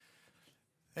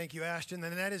Thank you, Ashton.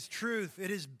 And that is truth. It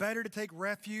is better to take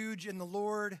refuge in the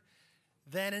Lord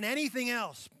than in anything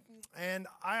else. And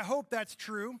I hope that's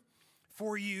true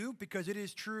for you because it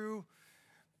is true,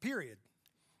 period.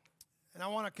 And I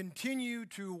want to continue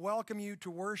to welcome you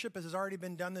to worship as has already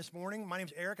been done this morning. My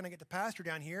name's Eric and I get to pastor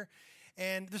down here.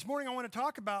 And this morning I want to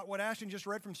talk about what Ashton just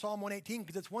read from Psalm 118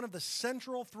 because it's one of the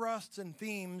central thrusts and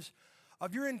themes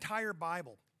of your entire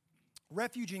Bible.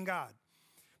 Refuge in God.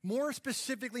 More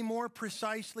specifically, more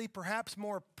precisely, perhaps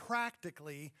more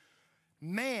practically,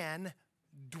 man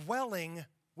dwelling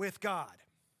with God.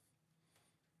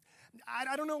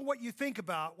 I don't know what you think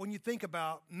about when you think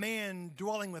about man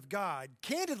dwelling with God.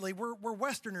 Candidly, we're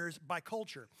Westerners by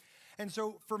culture. And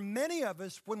so for many of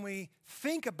us, when we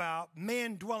think about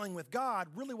man dwelling with God,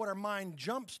 really what our mind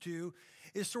jumps to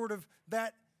is sort of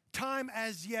that time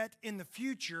as yet in the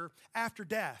future after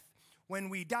death, when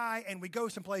we die and we go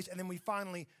someplace and then we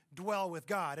finally dwell with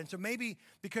God. And so maybe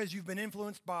because you've been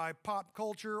influenced by pop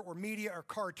culture or media or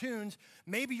cartoons,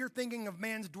 maybe you're thinking of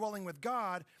man's dwelling with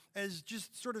God as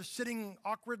just sort of sitting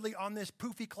awkwardly on this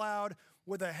poofy cloud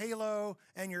with a halo,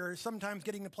 and you're sometimes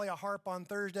getting to play a harp on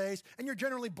Thursdays, and you're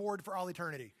generally bored for all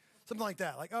eternity. Something like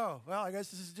that. Like, oh, well, I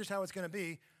guess this is just how it's going to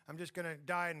be. I'm just going to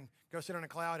die and go sit on a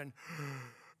cloud and...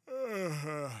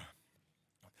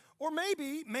 Or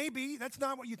maybe that's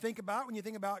not what you think about when you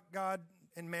think about God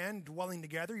and man dwelling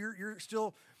together. You're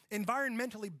still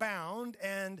environmentally bound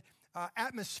and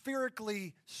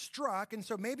atmospherically struck, and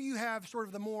so maybe you have sort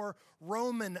of the more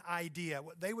Roman idea,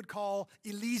 what they would call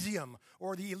Elysium,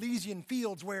 or the Elysian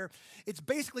fields, where it's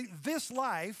basically this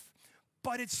life,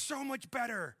 but it's so much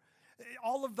better.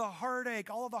 All of the heartache,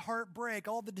 all of the heartbreak,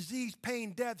 all of the disease,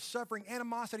 pain, death, suffering,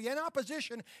 animosity, and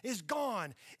opposition is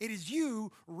gone. It is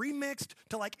you remixed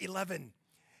to like 11.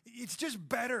 It's just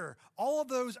better. All of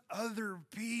those other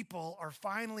people are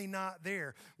finally not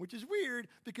there, which is weird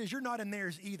because you're not in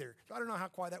theirs either. So I don't know how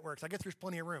quite that works. I guess there's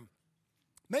plenty of room.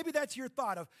 Maybe that's your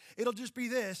thought of, it'll just be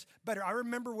this better. I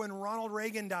remember when Ronald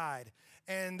Reagan died,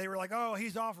 and they were like, oh,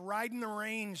 he's off riding the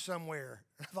range somewhere.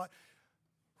 I thought,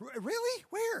 really?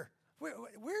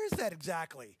 Where is that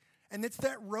exactly? And it's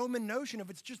that Roman notion of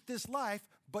it's just this life,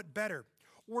 but better.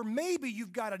 Or maybe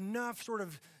you've got enough sort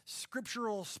of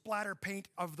scriptural splatter paint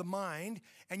of the mind,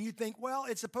 and you think, well,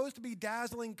 it's supposed to be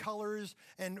dazzling colors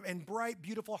and bright,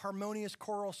 beautiful, harmonious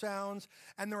choral sounds,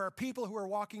 and there are people who are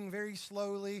walking very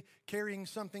slowly, carrying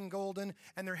something golden,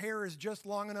 and their hair is just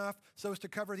long enough so as to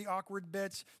cover the awkward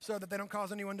bits so that they don't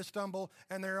cause anyone to stumble,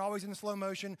 and they're always in slow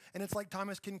motion, and it's like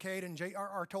Thomas Kincaid and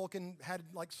J.R.R. Tolkien had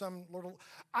like some little,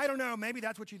 I don't know, maybe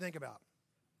that's what you think about.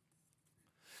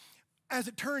 As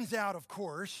it turns out, of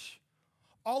course,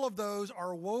 all of those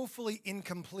are woefully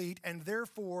incomplete and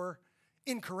therefore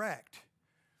incorrect.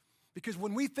 Because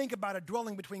when we think about a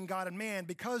dwelling between God and man,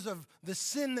 because of the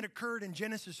sin that occurred in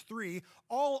Genesis 3,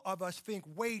 all of us think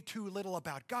way too little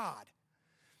about God.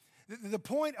 The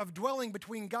point of dwelling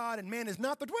between God and man is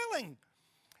not the dwelling.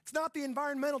 It's not the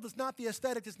environmental, it's not the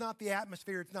aesthetics, it's not the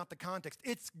atmosphere, it's not the context.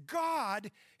 It's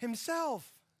God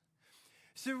himself.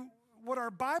 So what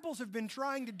our Bibles have been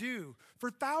trying to do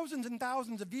for thousands and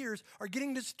thousands of years are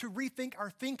getting us to rethink our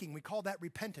thinking. We call that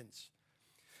repentance.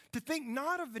 To think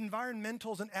not of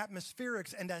environmentals and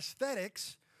atmospherics and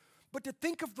aesthetics, but to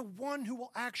think of the one who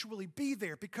will actually be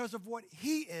there because of what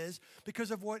he is,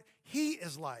 because of what he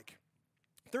is like.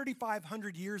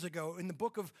 3,500 years ago in the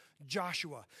book of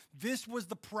Joshua, this was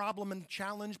the problem and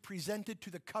challenge presented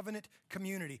to the covenant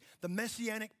community, the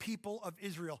messianic people of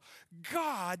Israel.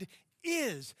 God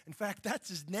is, in fact, that's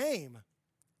his name.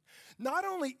 Not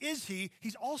only is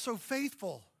he's also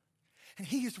faithful. And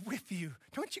he is with you.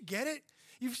 Don't you get it?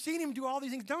 You've seen him do all these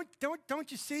things.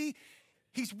 Don't you see?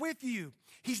 He's with you.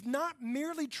 He's not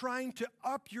merely trying to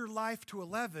up your life to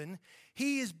 11.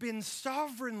 He has been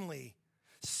sovereignly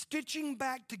stitching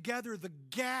back together the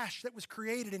gash that was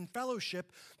created in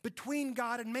fellowship between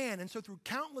God and man. And so through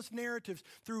countless narratives,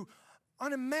 through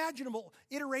unimaginable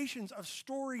iterations of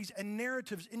stories and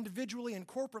narratives individually and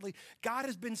corporately, God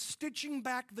has been stitching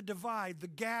back the divide, the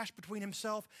gash between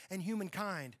himself and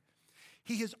humankind.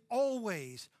 He has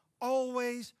always,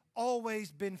 always,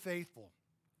 always been faithful.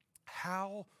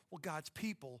 How will God's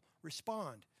people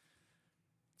respond?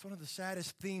 It's one of the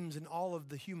saddest themes in all of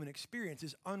the human experience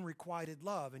is unrequited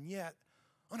love, and yet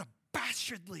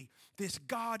unabashedly, this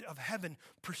God of heaven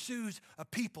pursues a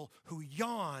people who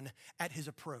yawn at his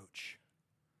approach.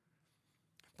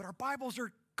 But our Bibles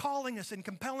are calling us and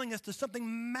compelling us to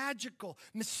something magical,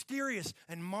 mysterious,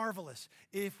 and marvelous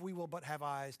if we will but have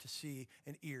eyes to see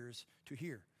and ears to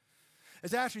hear.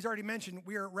 As Ashley's already mentioned,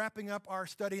 we are wrapping up our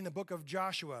study in the book of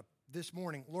Joshua this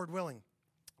morning, Lord willing.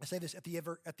 I say this at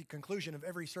the conclusion of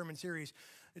every sermon series.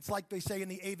 It's like they say in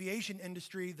the aviation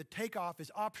industry, the takeoff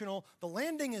is optional, the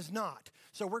landing is not.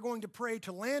 So we're going to pray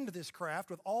to land this craft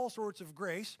with all sorts of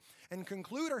grace and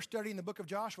conclude our study in the book of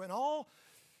Joshua. And all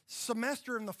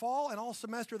semester in the fall and all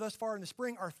semester thus far in the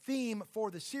spring, our theme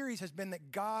for the series has been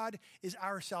that God is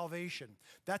our salvation.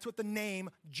 That's what the name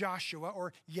Joshua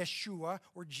or Yeshua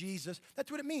or Jesus, that's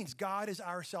what it means. God is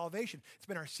our salvation. It's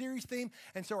been our series theme,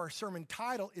 and so our sermon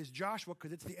title is Joshua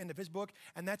because it's the end of his book,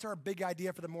 and that's our big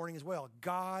idea for the morning as well.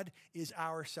 God is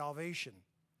our salvation.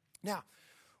 Now,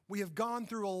 we have gone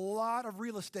through a lot of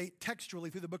real estate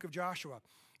textually through the book of Joshua.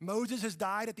 Moses has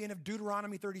died at the end of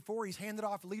Deuteronomy 34. He's handed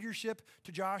off leadership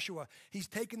to Joshua. He's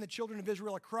taken the children of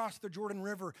Israel across the Jordan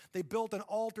River. They built an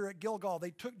altar at Gilgal.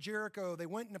 They took Jericho. They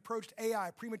went and approached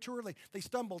Ai prematurely. They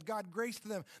stumbled. God graced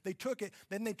them. They took it.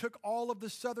 Then they took all of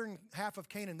the southern half of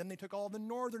Canaan. Then they took all the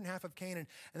northern half of Canaan.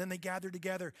 And then they gathered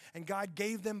together. And God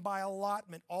gave them by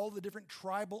allotment all the different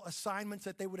tribal assignments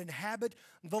that they would inhabit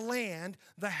the land,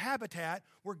 the habitat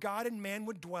where God and man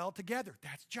would dwell together.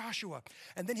 That's Joshua.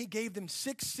 And then he gave them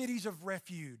 6 cities of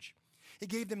refuge. He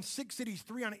gave them 6 cities,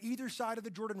 3 on either side of the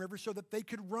Jordan River so that they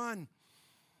could run.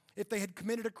 If they had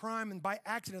committed a crime and by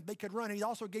accident they could run. And he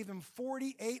also gave them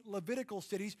 48 Levitical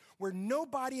cities where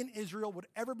nobody in Israel would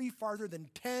ever be farther than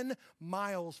 10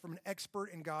 miles from an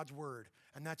expert in God's word.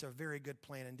 And that's a very good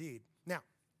plan indeed. Now,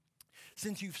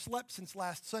 since you've slept since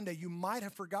last Sunday, you might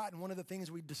have forgotten one of the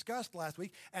things we discussed last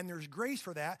week, and there's grace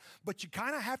for that, but you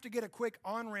kind of have to get a quick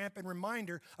on-ramp and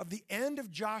reminder of the end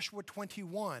of Joshua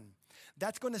 21.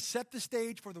 That's going to set the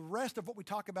stage for the rest of what we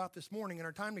talk about this morning in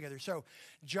our time together. So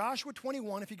Joshua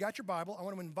 21, if you got your Bible, I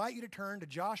want to invite you to turn to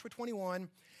Joshua 21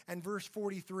 and verse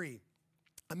 43.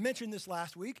 I mentioned this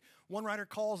last week. One writer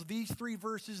calls these 3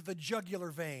 verses the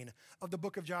jugular vein of the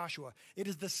book of Joshua. It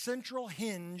is the central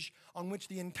hinge on which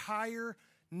the entire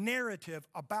narrative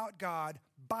about God,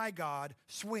 by God,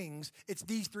 swings. It's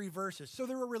these 3 verses. So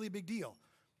they're a really big deal.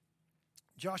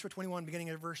 Joshua 21, beginning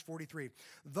at verse 43.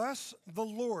 Thus the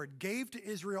Lord gave to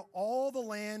Israel all the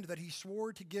land that he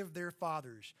swore to give their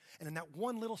fathers. And in that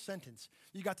one little sentence,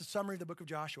 you got the summary of the book of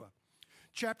Joshua.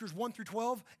 Chapters 1 through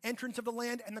 12, entrance of the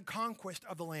land and the conquest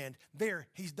of the land. There,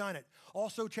 he's done it.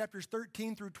 Also, chapters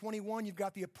 13 through 21, you've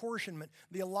got the apportionment,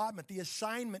 the allotment, the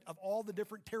assignment of all the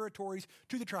different territories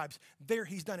to the tribes. There,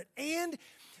 he's done it. And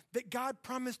that God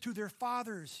promised to their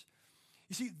fathers.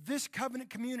 You see, this covenant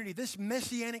community, this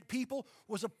messianic people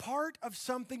was a part of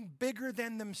something bigger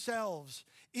than themselves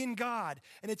in God.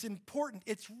 And it's important,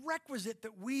 it's requisite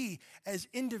that we as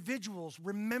individuals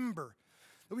remember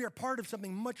that we are part of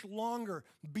something much longer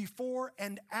before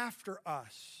and after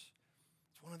us.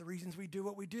 It's one of the reasons we do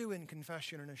what we do in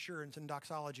confession and assurance and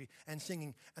doxology and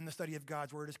singing and the study of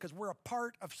God's word is because we're a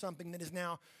part of something that is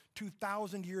now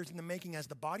 2,000 years in the making as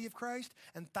the body of Christ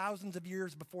and thousands of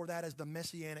years before that as the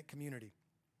messianic community.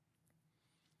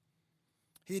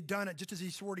 He had done it just as he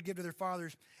swore to give to their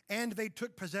fathers, and they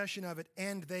took possession of it,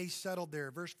 and they settled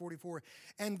there. Verse 44,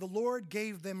 and the Lord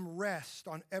gave them rest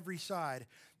on every side,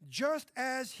 just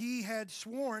as he had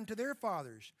sworn to their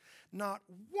fathers. Not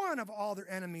one of all their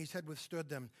enemies had withstood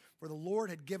them, for the Lord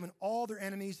had given all their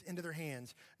enemies into their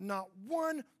hands. Not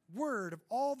one word of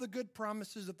all the good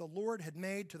promises that the Lord had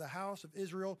made to the house of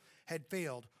Israel had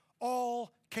failed.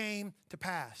 All came to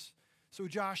pass. So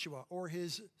Joshua, or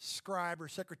his scribe or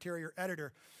secretary or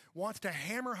editor, wants to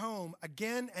hammer home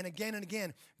again and again and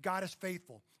again, God is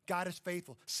faithful. God is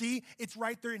faithful. See, it's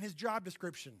right there in his job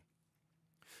description.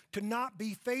 To not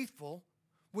be faithful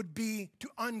would be to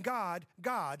ungod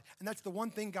God, and that's the one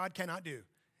thing God cannot do,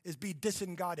 is be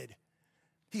disengodded.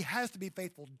 He has to be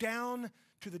faithful, down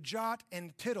to the jot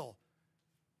and tittle.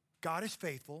 God is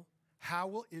faithful. How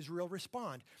will Israel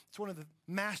respond? It's one of the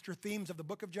master themes of the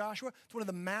book of Joshua. It's one of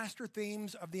the master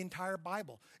themes of the entire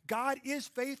Bible. God is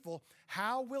faithful.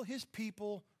 How will his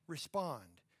people respond?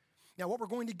 Now, what we're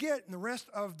going to get in the rest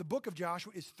of the book of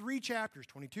Joshua is 3 chapters,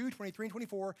 22, 23, and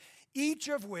 24, each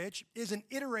of which is an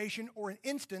iteration or an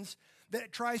instance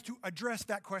that tries to address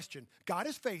that question. God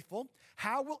is faithful.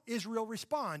 How will Israel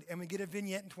respond? And we get a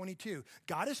vignette in 22.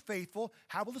 God is faithful.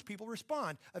 How will his people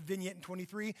respond? A vignette in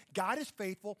 23. God is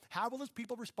faithful. How will his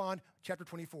people respond? Chapter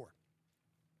 24.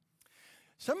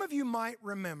 Some of you might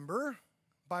remember,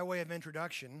 by way of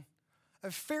introduction,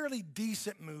 a fairly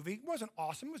decent movie. It wasn't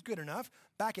awesome. It was good enough.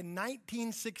 Back in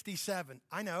 1967.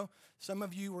 I know some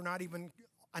of you were not even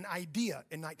an idea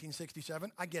in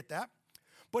 1967. I get that.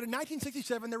 But in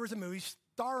 1967, there was a movie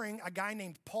starring a guy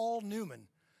named Paul Newman.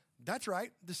 That's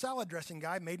right. The salad dressing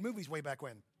guy made movies way back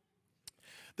when.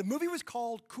 The movie was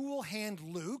called Cool Hand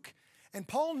Luke, And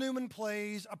Paul Newman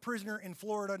plays a prisoner in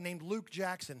Florida named Luke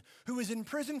Jackson, who is in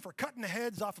prison for cutting the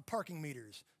heads off of parking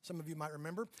meters. Some of you might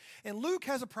remember. And Luke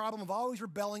has a problem of always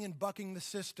rebelling and bucking the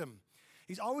system.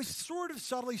 He's always sort of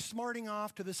subtly smarting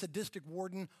off to the sadistic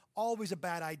warden, always a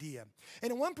bad idea.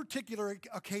 And in one particular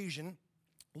occasion,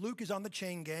 Luke is on the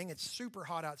chain gang. It's super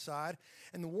hot outside,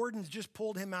 and the warden's just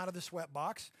pulled him out of the sweat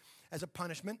box as a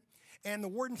punishment. And the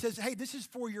warden says, hey, this is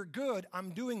for your good. I'm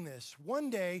doing this. One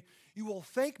day, you will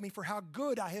thank me for how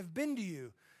good I have been to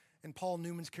you. And Paul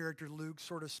Newman's character, Luke,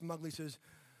 sort of smugly says,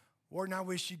 Warden, I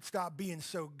wish you'd stop being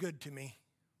so good to me.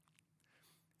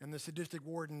 And the sadistic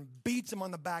warden beats him on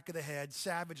the back of the head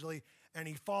savagely, and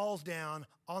he falls down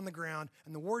on the ground,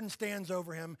 and the warden stands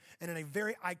over him, and in a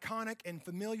very iconic and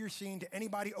familiar scene to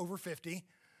anybody over 50,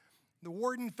 the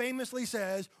warden famously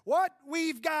says, what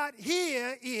we've got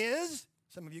here is,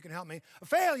 some of you can help me, a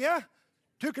failure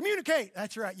to communicate.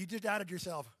 That's right, you just outed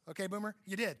yourself. Okay, Boomer?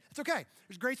 You did. It's okay.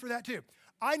 There's grace for that too.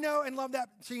 I know and love that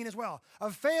scene as well.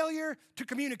 A failure to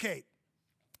communicate.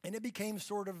 And it became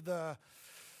sort of the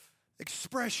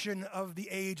expression of the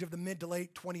age of the mid to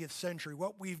late 20th century.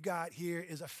 What we've got here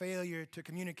is a failure to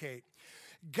communicate.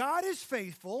 God is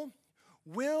faithful.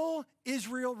 Will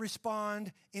Israel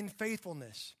respond in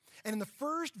faithfulness? And in the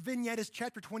first vignette is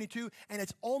chapter 22, and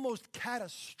it's almost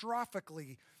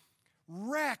catastrophically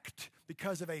wrecked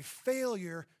because of a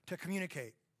failure to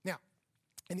communicate. Now,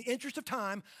 in the interest of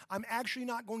time, I'm actually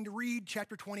not going to read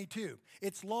chapter 22.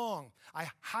 It's long. I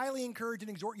highly encourage and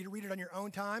exhort you to read it on your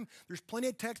own time. There's plenty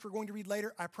of text we're going to read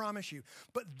later, I promise you.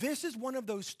 But this is one of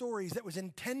those stories that was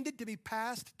intended to be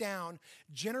passed down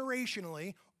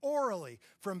generationally, orally,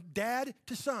 from dad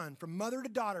to son, from mother to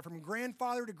daughter, from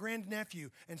grandfather to grandnephew,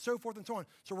 and so forth and so on.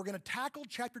 So we're going to tackle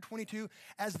chapter 22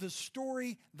 as the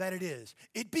story that it is.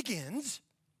 It begins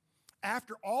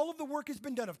after all of the work has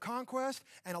been done of conquest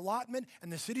and allotment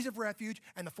and the cities of refuge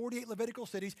and the 48 Levitical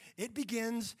cities. It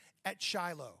begins at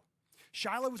Shiloh.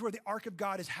 Shiloh is where the Ark of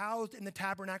God is housed in the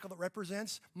tabernacle that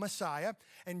represents Messiah,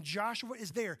 and Joshua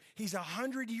is there. He's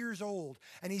 100 years old,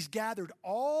 and he's gathered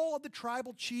all of the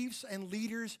tribal chiefs and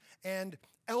leaders and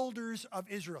elders of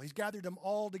Israel. He's gathered them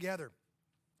all together.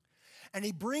 And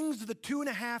he brings the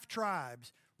 2.5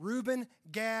 tribes, Reuben,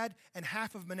 Gad, and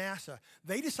half of Manasseh.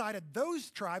 They decided those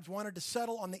tribes wanted to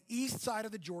settle on the east side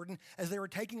of the Jordan as they were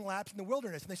taking laps in the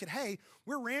wilderness. And they said, hey,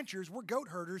 we're ranchers, we're goat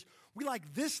herders, we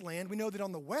like this land. We know that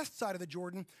on the west side of the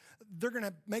Jordan, they're going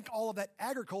to make all of that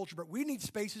agriculture, but we need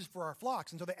spaces for our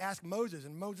flocks. And so they asked Moses,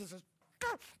 and Moses says,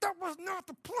 that was not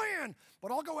the plan,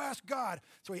 but I'll go ask God.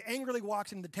 So he angrily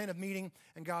walks into the tent of meeting,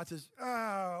 and God says,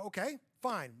 okay,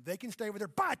 fine, they can stay over there,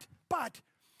 but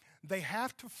they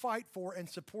have to fight for and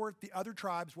support the other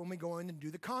tribes when we go in and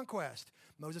do the conquest.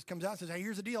 Moses comes out and says, hey,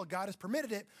 here's the deal. God has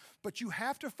permitted it, but you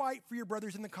have to fight for your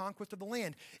brothers in the conquest of the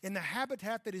land, in the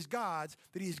habitat that is God's,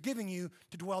 that he is giving you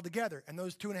to dwell together. And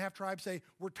those 2.5 tribes say,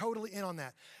 we're totally in on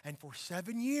that. And for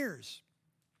 7 years,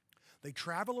 they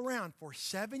travel around for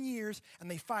 7 years, and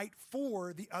they fight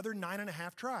for the other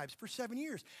 9.5 tribes for 7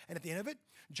 years. And at the end of it,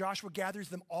 Joshua gathers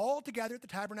them all together at the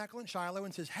tabernacle in Shiloh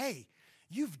and says, hey,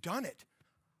 you've done it.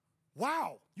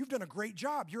 Wow, you've done a great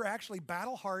job. You're actually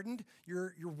battle-hardened.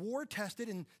 You're war-tested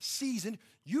and seasoned.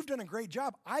 You've done a great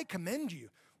job. I commend you.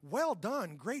 Well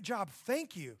done. Great job.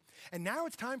 Thank you. And now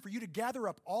it's time for you to gather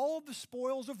up all of the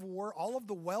spoils of war, all of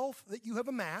the wealth that you have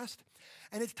amassed,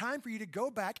 and it's time for you to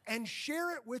go back and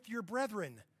share it with your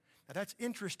brethren. Now, that's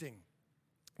interesting.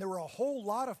 There were a whole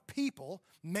lot of people,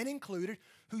 men included,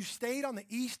 who stayed on the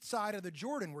east side of the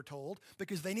Jordan, we're told,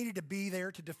 because they needed to be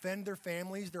there to defend their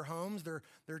families, their homes, their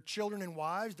children and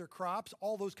wives, their crops,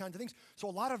 all those kinds of things. So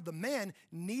a lot of the men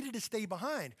needed to stay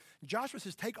behind. Joshua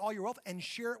says, take all your wealth and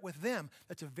share it with them.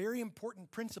 That's a very important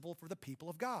principle for the people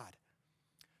of God.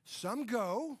 Some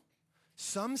go,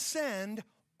 some send,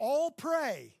 all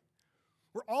pray.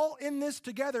 We're all in this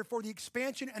together for the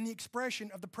expansion and the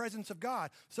expression of the presence of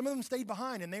God. Some of them stayed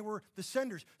behind and they were the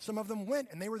senders. Some of them went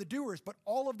and they were the doers, but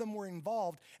all of them were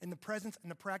involved in the presence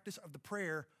and the practice of the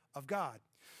prayer of God.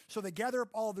 So they gather up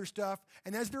all of their stuff,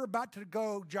 and as they're about to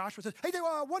go, Joshua says, hey,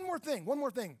 one more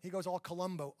thing. He goes all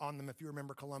Columbo on them, if you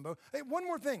remember Columbo. Hey, one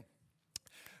more thing.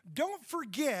 Don't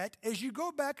forget, as you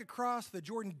go back across the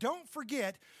Jordan, don't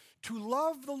forget to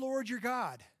love the Lord your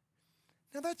God.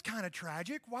 Now, that's kind of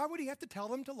tragic. Why would he have to tell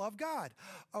them to love God?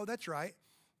 Oh, that's right,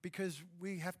 because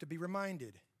we have to be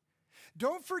reminded.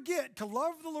 Don't forget to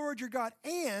love the Lord your God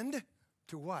and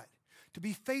to what? to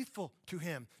be faithful to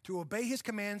him, to obey his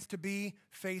commands, to be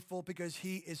faithful because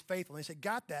he is faithful. And they said,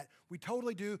 got that. We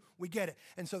totally do. We get it.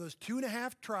 And so those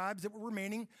 2.5 tribes that were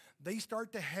remaining, they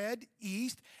start to head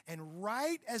east. And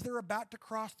right as they're about to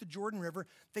cross the Jordan River,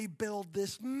 they build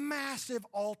this massive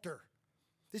altar,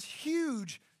 this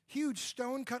huge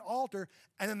stone-cut altar,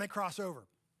 and then they cross over.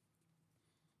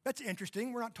 That's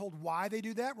interesting. We're not told why they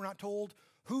do that. We're not told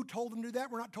who told them to do that.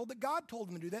 We're not told that God told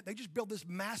them to do that. They just build this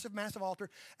massive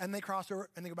altar, and they cross over,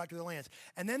 and they go back to their lands.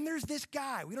 And then there's this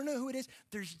guy. We don't know who it is.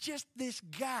 There's just this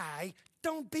guy.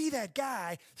 Don't be that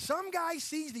guy. Some guy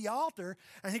sees the altar,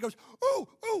 and he goes,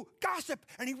 ooh, gossip.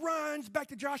 And he runs back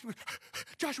to Joshua.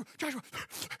 Joshua,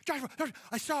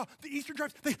 I saw the eastern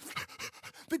tribes.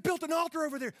 They built an altar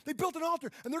over there. They built an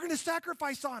altar, and they're going to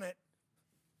sacrifice on it.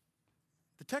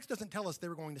 The text doesn't tell us they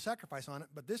were going to sacrifice on it,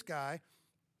 but this guy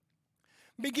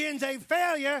begins a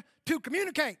failure to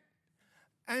communicate.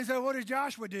 And so what does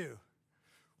Joshua do?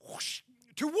 Whoosh,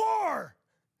 to war.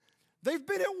 They've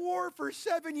been at war for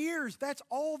 7 years. That's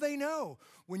all they know.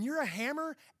 When you're a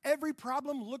hammer, every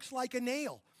problem looks like a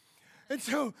nail. And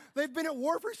so they've been at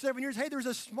war for 7 years. Hey, there's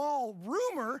a small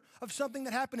rumor of something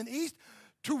that happened in the east.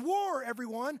 To war,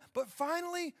 everyone. But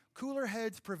finally, cooler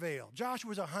heads prevail.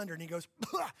 Joshua's 100, and he goes,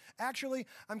 actually,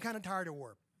 I'm kind of tired of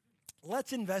war.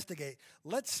 Let's investigate.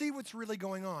 Let's see what's really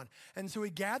going on. And so he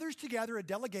gathers together a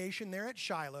delegation there at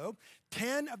Shiloh,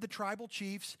 10 of the tribal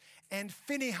chiefs, and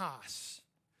Phinehas.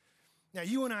 Now,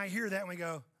 you and I hear that and we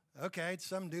go, okay, it's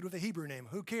some dude with a Hebrew name.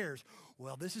 Who cares?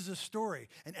 Well, this is a story.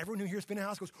 And everyone who hears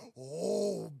Phinehas goes,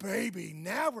 oh, baby,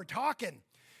 now we're talking.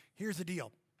 Here's the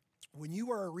deal. When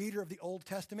you are a reader of the Old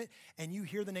Testament and you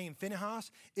hear the name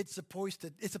Phinehas, it's supposed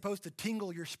to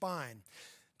tingle your spine.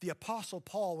 The Apostle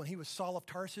Paul, when he was Saul of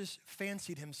Tarsus,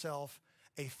 fancied himself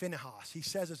a Phinehas. He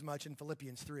says as much in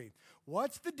Philippians 3.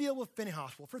 What's the deal with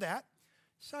Phinehas? Well, for that,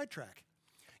 sidetrack.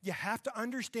 You have to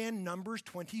understand Numbers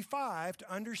 25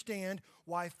 to understand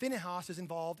why Phinehas is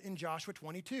involved in Joshua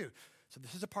 22. So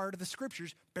this is a part of the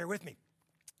scriptures. Bear with me.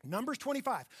 Numbers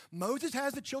 25. Moses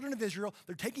has the children of Israel.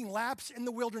 They're taking laps in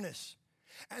the wilderness.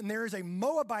 And there is a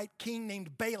Moabite king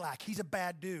named Balak. He's a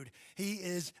bad dude. He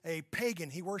is a pagan.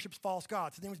 He worships false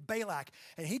gods. His name is Balak.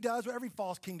 And he does what every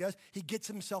false king does. He gets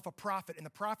himself a prophet. And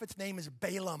the prophet's name is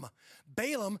Balaam.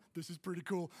 Balaam, this is pretty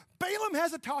cool. Balaam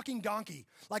has a talking donkey.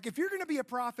 Like if you're going to be a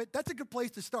prophet, that's a good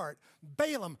place to start.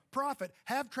 Balaam, prophet,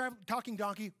 have talking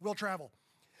donkey, will travel.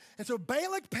 And so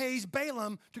Balak pays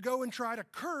Balaam to go and try to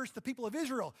curse the people of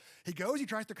Israel. He goes, he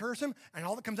tries to curse him, and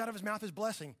all that comes out of his mouth is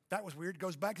blessing. That was weird.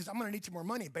 Goes back, says, I'm going to need some more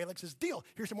money. Balak says, deal,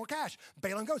 here's some more cash.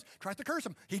 Balaam goes, tries to curse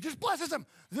him. He just blesses him.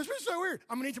 This was so weird.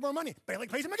 I'm going to need some more money. Balak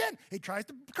pays him again. He tries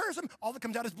to curse him. All that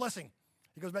comes out is blessing.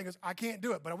 He goes back and goes, I can't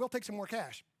do it, but I will take some more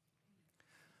cash.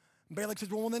 Balak says,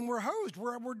 well, then we're hosed.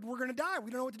 We're going to die.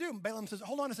 We don't know what to do. And Balaam says,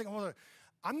 hold on a second. Hold on.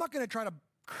 I'm not going to try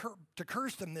to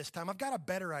curse them this time. I've got a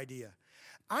better idea.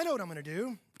 I know what I'm going to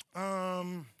do.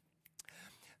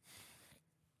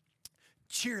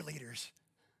 Cheerleaders.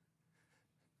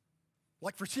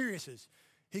 Like for seriouses.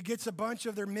 He gets a bunch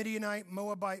of their Midianite,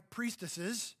 Moabite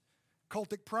priestesses,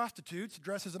 cultic prostitutes,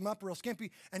 dresses them up real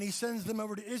skimpy, and he sends them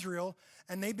over to Israel,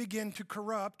 and they begin to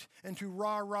corrupt and to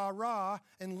rah,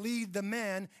 and lead the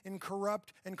men in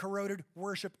corrupt and corroded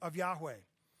worship of Yahweh.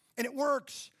 And it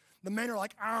works. The men are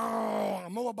like, oh,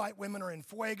 Moabite women are in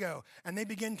fuego. And they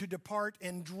begin to depart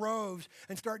in droves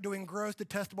and start doing gross,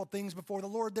 detestable things before the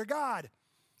Lord their God.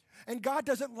 And God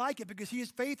doesn't like it because he is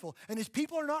faithful. And his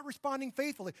people are not responding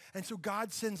faithfully. And so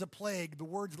God sends a plague, the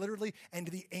words literally, and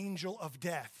the angel of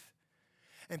death.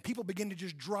 And people begin to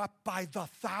just drop by the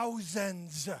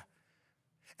thousands.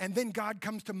 And then God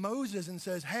comes to Moses and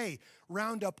says, hey,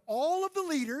 round up all of the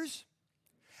leaders,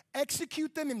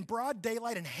 execute them in broad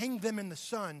daylight and hang them in the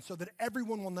sun so that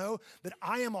everyone will know that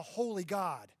I am a holy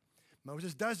God.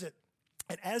 Moses does it.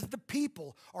 And as the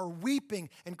people are weeping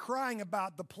and crying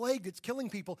about the plague that's killing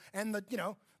people and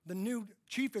the new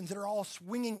chieftains that are all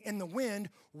swinging in the wind,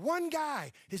 one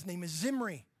guy, his name is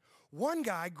Zimri, one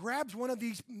guy grabs one of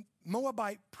these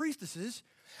Moabite priestesses,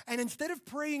 and instead of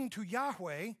praying to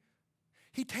Yahweh,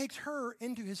 he takes her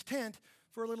into his tent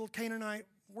for a little Canaanite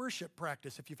worship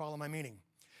practice, if you follow my meaning.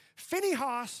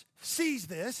 Phinehas sees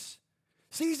this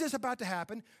about to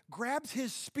happen, grabs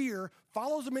his spear,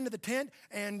 follows him into the tent,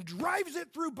 and drives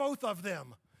it through both of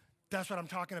them. That's what I'm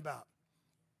talking about.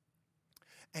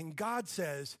 And God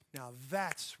says, now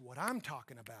that's what I'm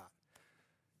talking about.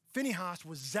 Phinehas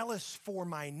was zealous for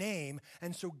my name,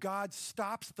 and so God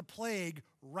stops the plague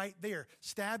right there.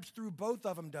 Stabs through both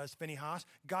of them, does Phinehas.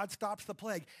 God stops the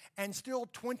plague, and still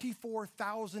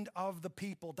 24,000 of the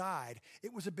people died.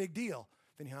 It was a big deal.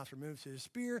 Phinehas removes his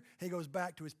spear. He goes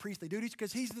back to his priestly duties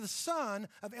because he's the son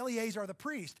of Eleazar the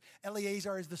priest.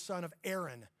 Eleazar is the son of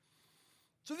Aaron.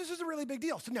 So this is a really big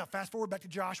deal. So now fast forward back to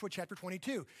Joshua chapter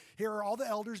 22. Here are all the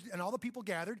elders and all the people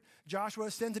gathered.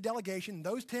 Joshua sends a delegation,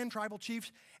 those 10 tribal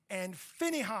chiefs, and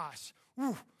Phinehas.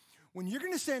 When you're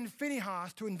going to send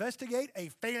Phinehas to investigate a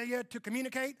failure to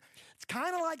communicate, it's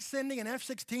kind of like sending an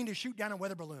F-16 to shoot down a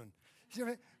weather balloon.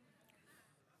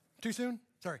 Too soon?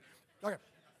 Sorry. Okay.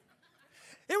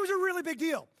 It was a really big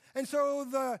deal. And so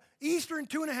the eastern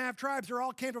 2.5 tribes are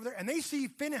all camped over there, and they see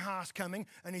Phinehas coming,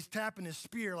 and he's tapping his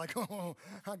spear like, oh,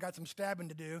 I got some stabbing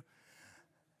to do.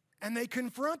 And they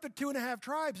confront the 2.5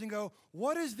 tribes and go,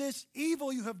 what is this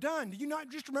evil you have done? Do you not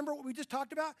just remember what we just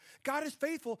talked about? God is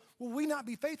faithful. Will we not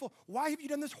be faithful? Why have you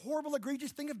done this horrible,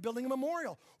 egregious thing of building a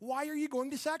memorial? Why are you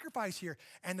going to sacrifice here?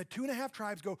 And the 2.5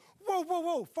 tribes go, whoa, whoa,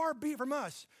 whoa, far be it from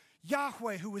us.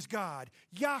 Yahweh, who is God,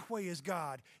 Yahweh is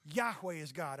God, Yahweh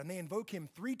is God. And they invoke him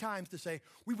 3 times to say,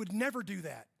 we would never do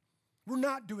that. We're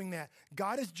not doing that.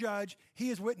 God is judge.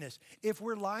 He is witness. If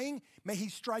we're lying, may he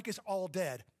strike us all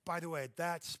dead. By the way,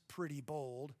 that's pretty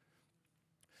bold.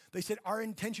 They said, our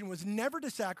intention was never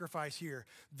to sacrifice here.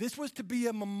 This was to be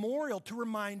a memorial to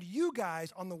remind you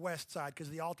guys on the west side, because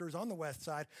the altar is on the west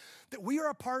side, that we are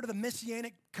a part of the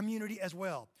Messianic community as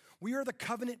well. We are the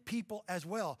covenant people as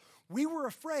well. We were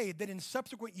afraid that in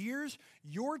subsequent years,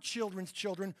 your children's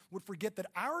children would forget that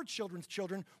our children's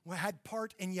children had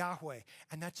part in Yahweh.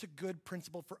 And that's a good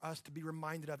principle for us to be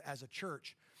reminded of as a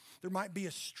church. There might be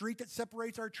a street that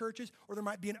separates our churches, or there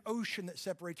might be an ocean that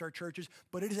separates our churches,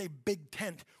 but it is a big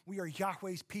tent. We are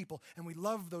Yahweh's people, and we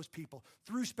love those people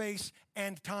through space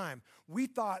and time. We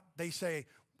thought, they say,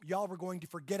 y'all were going to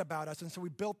forget about us, and so we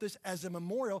built this as a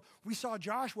memorial. We saw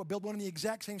Joshua build one in the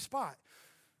exact same spot.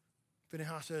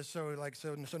 Phinehas says, so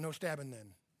no stabbing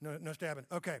then. No stabbing.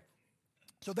 Okay.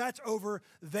 So that's over.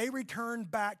 They return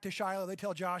back to Shiloh. They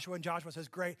tell Joshua, and Joshua says,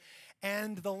 great.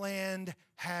 And the land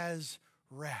has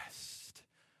rest.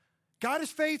 God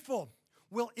is faithful.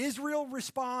 Will Israel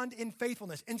respond in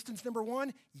faithfulness? Instance number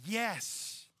 1,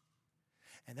 yes.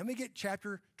 And then we get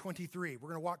chapter 23. We're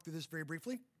going to walk through this very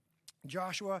briefly.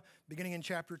 Joshua, beginning in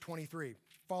chapter 23.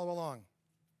 Follow along.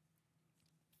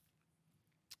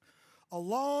 A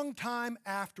long time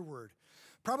afterward,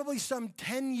 probably some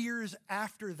 10 years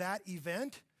after that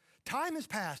event, time has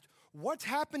passed. What's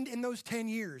happened in those 10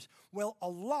 years? Well, a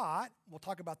lot. We'll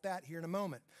talk about that here in a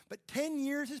moment. But 10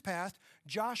 years has passed.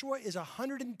 Joshua is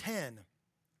 110.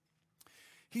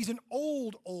 He's an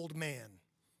old man.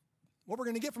 What we're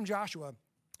going to get from Joshua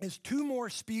is 2 more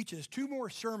speeches, 2 more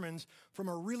sermons from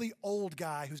a really old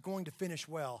guy who's going to finish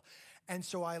well. And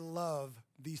so I love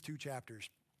these 2 chapters.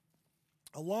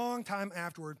 A long time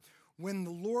afterward, when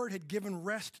the Lord had given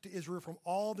rest to Israel from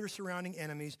all their surrounding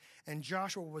enemies, and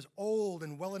Joshua was old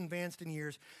and well advanced in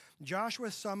years, Joshua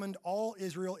summoned all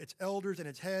Israel, its elders and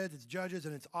its heads, its judges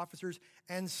and its officers,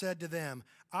 and said to them,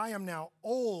 I am now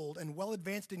old and well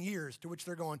advanced in years. To which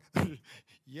they're going,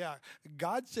 yeah,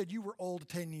 God said you were old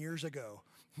 10 years ago.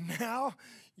 Now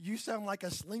you sound like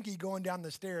a slinky going down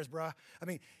the stairs, bruh. I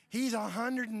mean, he's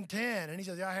 110, and he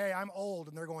says, yeah, hey, I'm old.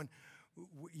 And they're going,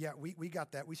 yeah, we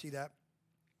got that. We see that.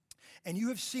 And you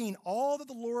have seen all that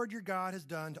the Lord your God has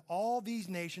done to all these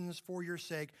nations for your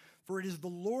sake, for it is the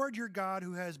Lord your God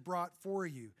who has brought for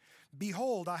you.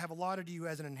 Behold, I have allotted to you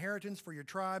as an inheritance for your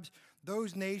tribes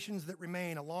those nations that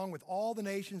remain, along with all the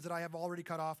nations that I have already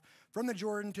cut off from the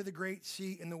Jordan to the great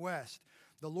sea in the west.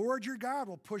 The Lord your God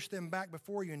will push them back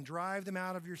before you and drive them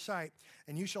out of your sight,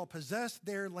 and you shall possess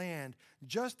their land,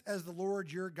 just as the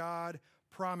Lord your God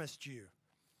promised you.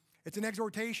 It's an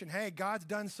exhortation. Hey, God's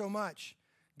done so much.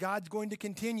 God's going to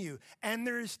continue, and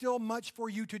there is still much for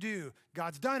you to do.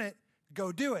 God's done it.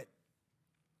 Go do it.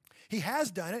 He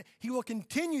has done it. He will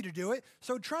continue to do it,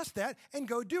 so trust that and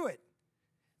go do it.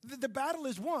 The battle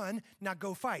is won. Now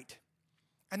go fight.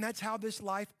 And that's how this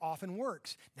life often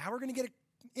works. Now we're going to get an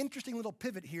interesting little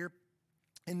pivot here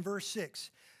in verse 6.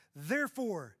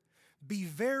 Therefore, be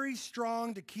very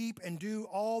strong to keep and do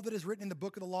all that is written in the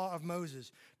book of the law of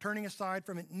Moses, turning aside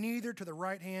from it neither to the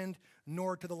right hand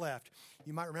nor to the left.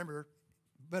 You might remember,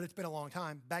 but it's been a long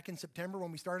time. Back in September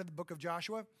when we started the book of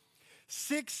Joshua,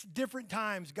 6 different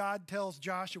times God tells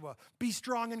Joshua, be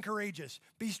strong and courageous,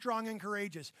 be strong and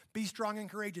courageous, be strong and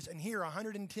courageous. And here,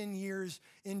 110 years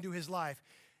into his life,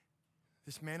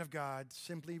 this man of God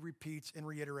simply repeats and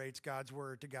reiterates God's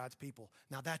word to God's people.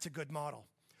 Now that's a good model.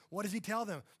 What does he tell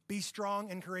them? Be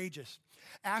strong and courageous.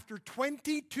 After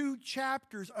 22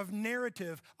 chapters of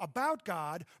narrative about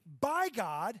God, by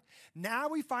God, now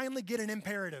we finally get an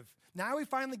imperative. Now we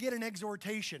finally get an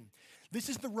exhortation. This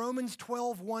is the Romans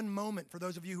 12:1 moment for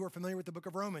those of you who are familiar with the book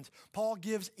of Romans. Paul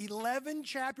gives 11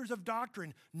 chapters of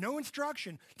doctrine, no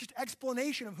instruction, just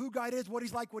explanation of who God is, what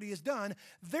he's like, what he has done.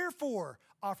 Therefore,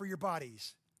 offer your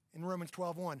bodies in Romans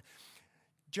 12:1.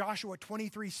 Joshua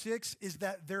 23:6 is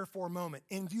that therefore moment.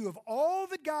 In view of all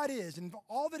that God is and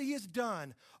all that he has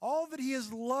done, all that he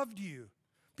has loved you,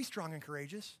 be strong and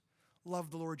courageous. Love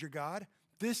the Lord your God.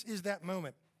 This is that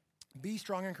moment. Be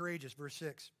strong and courageous, verse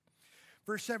 6.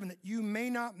 Verse 7, that you may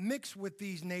not mix with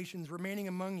these nations remaining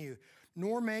among you,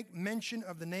 nor make mention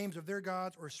of the names of their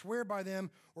gods, or swear by them,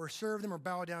 or serve them, or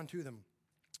bow down to them.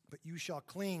 But you shall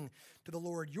cling to the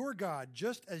Lord your God,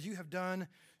 just as you have done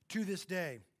to this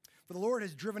day. For the Lord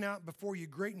has driven out before you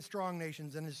great and strong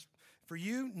nations, and for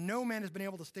you no man has been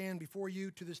able to stand before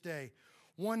you to this day.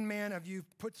 One man of you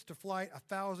puts to flight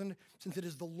 1,000, since it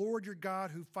is the Lord your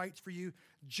God who fights for you,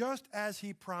 just as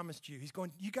he promised you. He's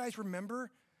going, you guys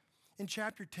remember in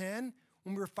chapter 10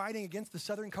 when we were fighting against the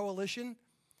Southern Coalition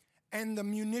and the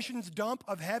munitions dump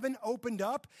of heaven opened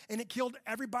up and it killed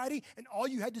everybody and all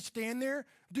you had to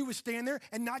do was stand there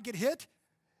and not get hit?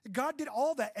 God did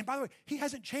all that. And by the way, he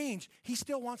hasn't changed. He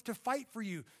still wants to fight for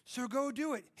you. So go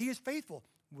do it. He is faithful.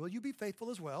 Will you be faithful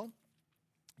as well?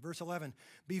 Verse 11,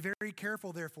 be very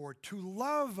careful, therefore, to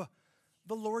love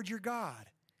the Lord your God.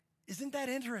 Isn't that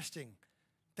interesting?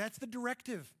 That's the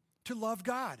directive, to love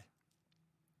God.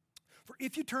 For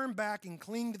if you turn back and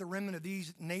cling to the remnant of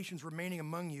these nations remaining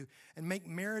among you and make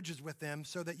marriages with them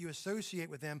so that you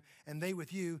associate with them and they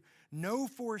with you, know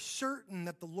for certain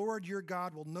that the Lord your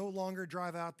God will no longer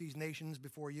drive out these nations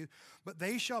before you, but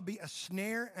they shall be a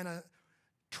snare and a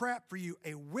trap for you,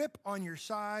 a whip on your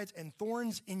sides and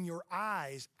thorns in your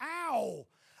eyes. Ow!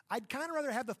 I'd kind of rather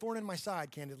have the thorn in my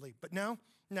side, candidly, but no.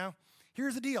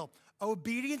 Here's the deal.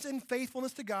 Obedience and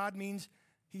faithfulness to God means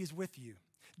he is with you.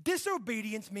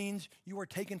 Disobedience means you are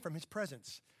taken from his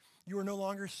presence. You are no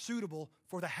longer suitable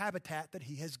for the habitat that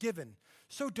he has given.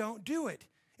 So don't do it.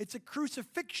 It's a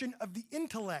crucifixion of the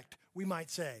intellect, we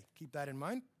might say. Keep that in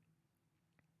mind.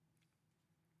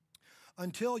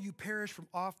 Until you perish from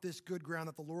off this good ground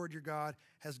that the Lord your God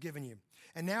has given you.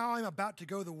 And now I'm about to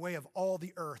go the way of all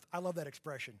the earth. I love that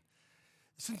expression.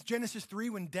 Since Genesis 3,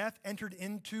 when death entered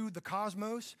into the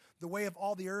cosmos, the way of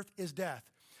all the earth is death.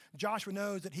 Joshua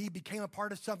knows that he became a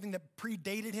part of something that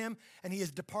predated him, and he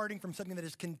is departing from something that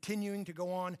is continuing to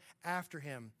go on after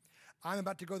him. I'm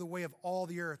about to go the way of all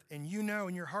the earth, and you know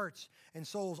in your hearts and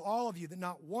souls, all of you, that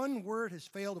not one word has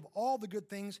failed of all the good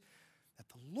things that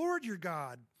the Lord your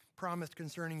God promised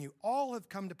concerning you. All have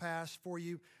come to pass for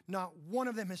you. Not one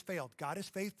of them has failed. God is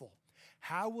faithful.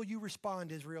 How will you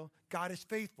respond, Israel? God is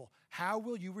faithful. How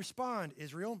will you respond,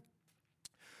 Israel?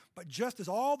 But just as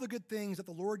all the good things that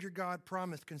the Lord your God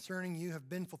promised concerning you have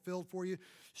been fulfilled for you,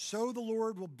 so the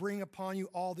Lord will bring upon you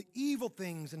all the evil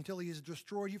things until he has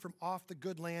destroyed you from off the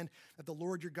good land that the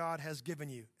Lord your God has given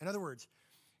you. In other words,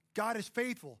 God is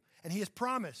faithful, and he has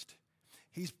promised.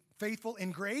 He's faithful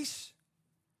in grace.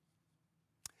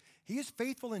 He is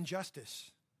faithful in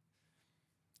justice.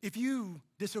 If you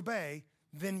disobey,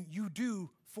 then you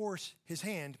do force his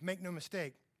hand. Make no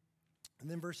mistake. And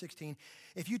then verse 16,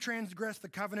 if you transgress the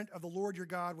covenant of the Lord your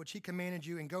God, which he commanded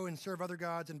you, and go and serve other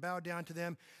gods and bow down to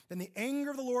them, then the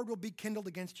anger of the Lord will be kindled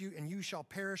against you, and you shall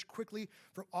perish quickly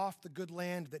from off the good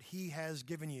land that he has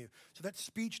given you. So that's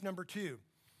speech number 2.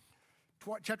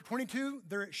 Chapter 22,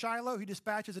 they're at Shiloh. He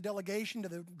dispatches a delegation to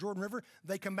the Jordan River.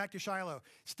 They come back to Shiloh.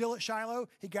 Still at Shiloh,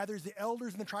 he gathers the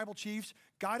elders and the tribal chiefs.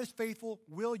 God is faithful.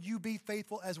 Will you be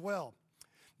faithful as well?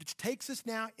 Which takes us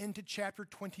now into chapter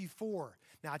 24.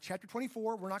 Now, chapter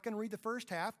 24, we're not going to read the first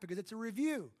half because it's a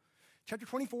review. Chapter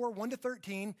 24, 1 to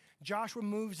 13, Joshua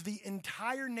moves the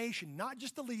entire nation, not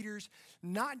just the leaders,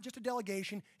 not just a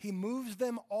delegation. He moves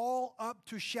them all up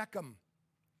to Shechem.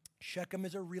 Shechem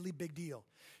is a really big deal.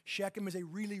 Shechem is a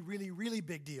really, really, really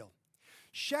big deal.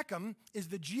 Shechem is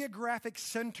the geographic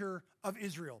center of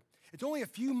Israel. It's only a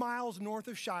few miles north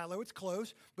of Shiloh. It's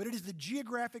close, but it is the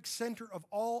geographic center of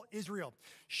all Israel.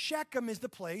 Shechem is the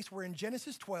place where in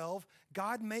Genesis 12,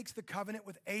 God makes the covenant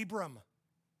with Abram.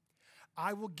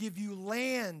 I will give you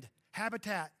land,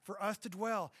 habitat for us to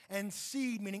dwell, and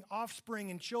seed, meaning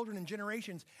offspring and children and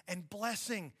generations, and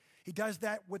blessing. He does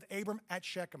that with Abram at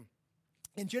Shechem.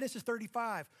 In Genesis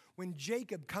 35, when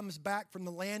Jacob comes back from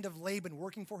the land of Laban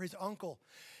working for his uncle,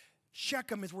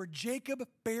 Shechem is where Jacob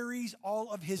buries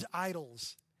all of his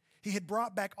idols. He had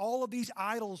brought back all of these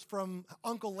idols from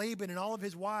Uncle Laban and all of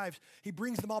his wives. He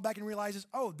brings them all back and realizes,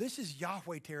 oh, this is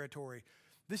Yahweh territory.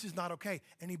 This is not okay.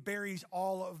 And he buries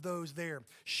all of those there.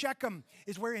 Shechem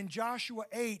is where in Joshua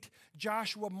 8,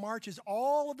 Joshua marches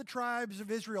all of the tribes of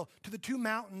Israel to the two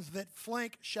mountains that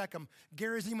flank Shechem,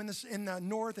 Gerizim in the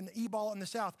north and Ebal in the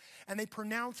south. And they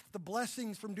pronounce the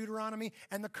blessings from Deuteronomy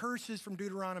and the curses from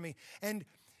Deuteronomy. And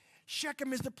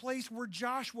Shechem is the place where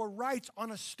Joshua writes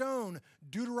on a stone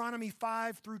Deuteronomy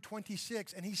 5 through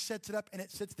 26, and he sets it up and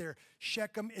it sits there.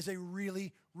 Shechem is a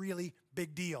really, really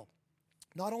big deal.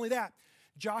 Not only that,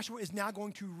 Joshua is now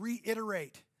going to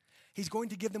reiterate. He's going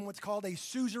to give them what's called a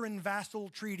suzerain vassal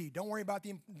treaty. Don't worry about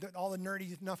all the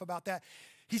nerdy enough about that.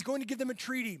 He's going to give them a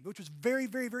treaty, which was very,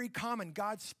 very, very common.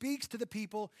 God speaks to the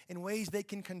people in ways they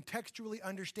can contextually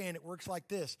understand. It works like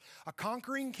this. A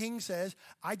conquering king says,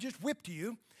 I just whipped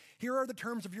you. Here are the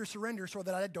terms of your surrender so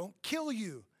that I don't kill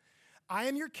you. I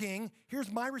am your king.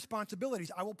 Here's my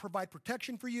responsibilities. I will provide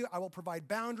protection for you. I will provide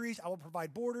boundaries. I will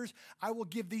provide borders. I will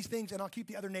give these things, and I'll keep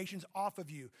the other nations off of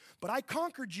you. But I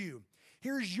conquered you.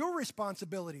 Here's your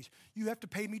responsibilities. You have to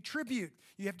pay me tribute.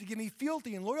 You have to give me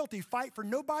fealty and loyalty. Fight for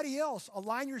nobody else.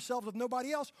 Align yourselves with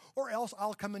nobody else, or else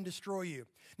I'll come and destroy you.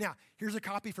 Now, here's a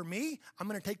copy for me. I'm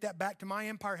going to take that back to my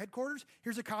empire headquarters.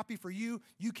 Here's a copy for you.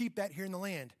 You keep that here in the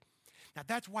land. Now,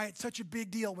 that's why it's such a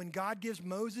big deal when God gives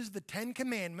Moses the 10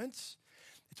 commandments.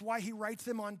 It's why he writes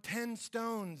them on 10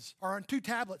 stones, or on 2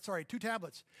 tablets.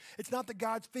 It's not that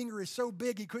God's finger is so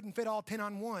big he couldn't fit all 10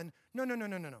 on one. No.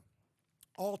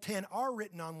 All 10 are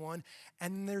written on one,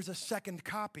 and there's a second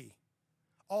copy.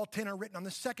 All 10 are written on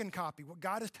the second copy. What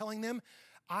God is telling them,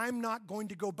 I'm not going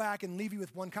to go back and leave you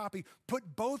with one copy.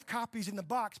 Put both copies in the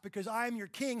box because I am your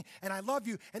king and I love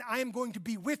you and I am going to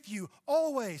be with you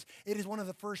always. It is one of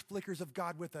the first flickers of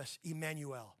God with us,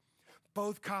 Emmanuel.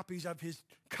 Both copies of his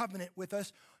covenant with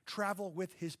us travel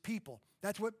with his people.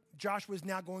 That's what Joshua is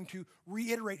now going to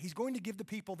reiterate. He's going to give the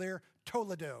people their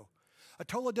Toledo. A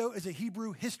Toledo is a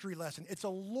Hebrew history lesson. It's a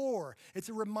lore. It's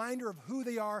a reminder of who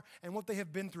they are and what they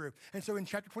have been through. And so in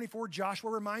chapter 24,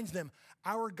 Joshua reminds them,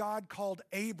 our God called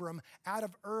Abram out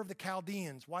of Ur of the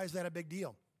Chaldeans. Why is that a big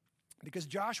deal? Because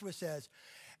Joshua says,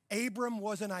 Abram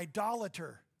was an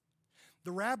idolater.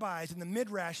 The rabbis in the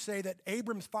Midrash say that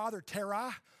Abram's father,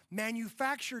 Terah,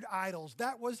 manufactured idols.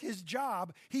 That was his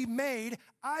job. He made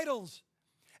idols.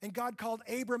 And God called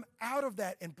Abram out of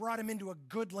that and brought him into a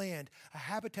good land, a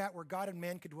habitat where God and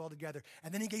man could dwell together.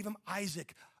 And then he gave him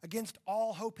Isaac. Against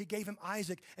all hope, he gave him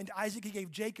Isaac. And to Isaac, he gave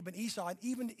Jacob and Esau. And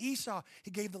even to Esau, he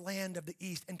gave the land of the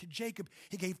east. And to Jacob,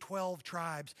 he gave 12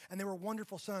 tribes. And they were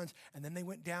wonderful sons. And then they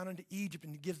went down into Egypt,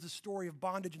 and he gives the story of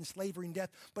bondage and slavery and death,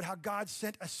 but how God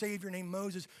sent a Savior named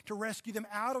Moses to rescue them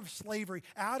out of slavery,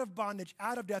 out of bondage,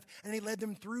 out of death. And he led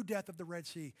them through death of the Red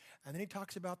Sea. And then he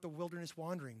talks about the wilderness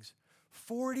wanderings.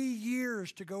 40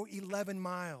 years to go 11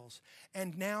 miles.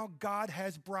 And now God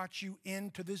has brought you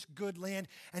into this good land,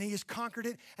 and he has conquered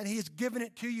it, and he has given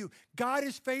it to you. God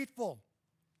is faithful.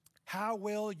 How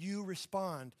will you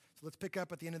respond? So let's pick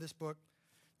up at the end of this book,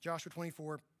 Joshua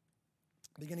 24,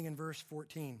 beginning in verse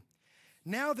 14.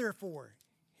 Now, therefore,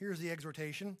 here's the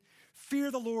exhortation.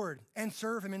 Fear the Lord and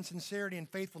serve him in sincerity and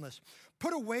faithfulness.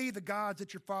 Put away the gods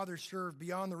that your fathers served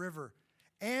beyond the river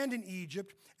and in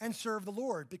Egypt, and serve the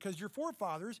Lord, because your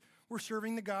forefathers were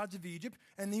serving the gods of Egypt,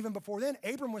 and even before then,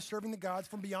 Abram was serving the gods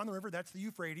from beyond the river, that's the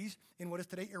Euphrates, in what is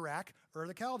today Iraq, or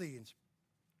the Chaldeans.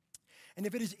 And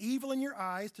if it is evil in your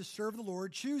eyes to serve the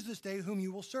Lord, choose this day whom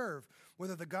you will serve,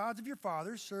 whether the gods of your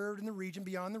fathers served in the region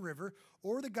beyond the river,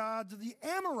 or the gods of the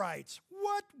Amorites.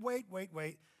 What? Wait.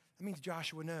 That means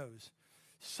Joshua knows.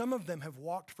 Some of them have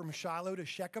walked from Shiloh to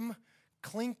Shechem,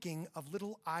 clinking of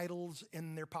little idols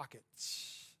in their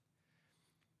pockets.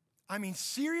 I mean,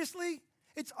 seriously?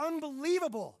 It's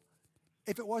unbelievable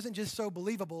if it wasn't just so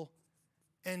believable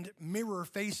and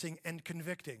mirror-facing and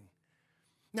convicting.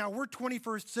 Now, we're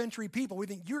 21st century people. We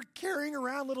think, you're carrying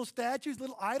around little statues,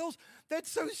 little idols? That's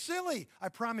so silly. I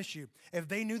promise you, if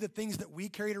they knew the things that we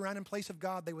carried around in place of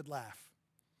God, they would laugh.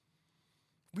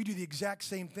 We do the exact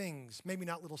same things, maybe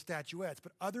not little statuettes,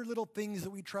 but other little things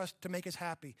that we trust to make us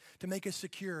happy, to make us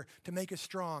secure, to make us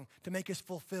strong, to make us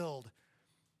fulfilled.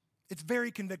 It's very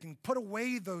convicting. Put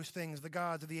away those things, the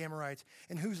gods of the Amorites,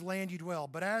 in whose land you dwell.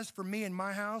 But as for me and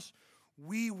my house,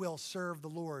 we will serve the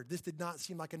Lord. This did not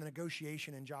seem like a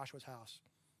negotiation in Joshua's house.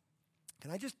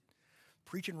 Can I just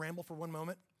preach and ramble for one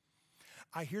moment?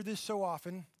 I hear this so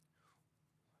often.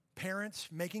 Parents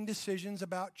making decisions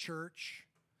about church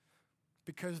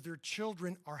because their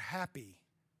children are happy.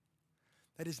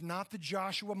 That is not the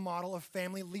Joshua model of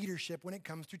family leadership when it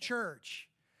comes to church.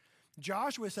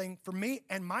 Joshua is saying, for me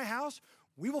and my house,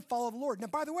 we will follow the Lord. Now,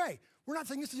 by the way, we're not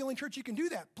saying this is the only church you can do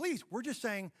that. Please, we're just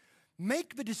saying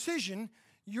make the decision.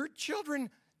 Your children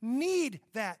need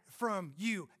that from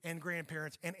you and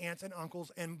grandparents and aunts and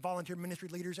uncles and volunteer ministry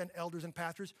leaders and elders and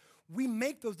pastors. We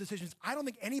make those decisions. I don't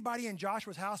think anybody in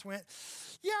Joshua's house went,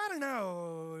 yeah, I don't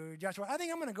know, Joshua, I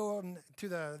think I'm going to go to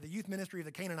the youth ministry of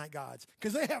the Canaanite gods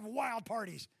because they have wild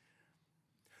parties.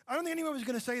 I don't think anyone was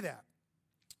going to say that.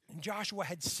 And Joshua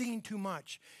had seen too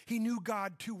much. He knew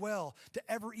God too well to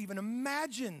ever even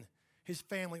imagine his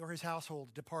family or his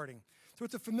household departing. So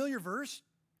it's a familiar verse.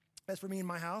 As for me and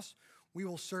my house, we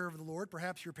will serve the Lord.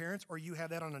 Perhaps your parents or you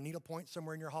have that on a needle point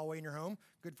somewhere in your hallway in your home.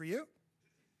 Good for you.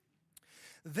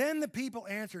 Then the people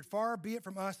answered, far be it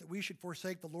from us that we should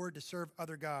forsake the Lord to serve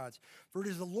other gods. For it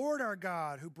is the Lord our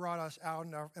God who brought us out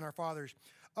and our fathers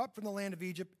up from the land of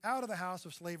Egypt, out of the house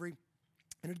of slavery,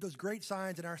 and did those great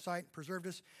signs in our sight, and preserved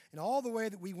us in all the way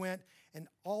that we went, and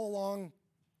along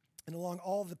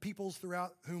all the peoples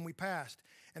throughout whom we passed.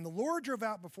 And the Lord drove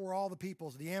out before all the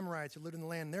peoples, the Amorites who lived in the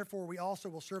land. And therefore, we also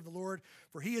will serve the Lord,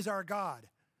 for he is our God.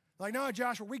 Like, no,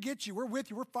 Joshua, we get you. We're with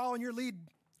you. We're following your lead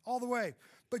all the way.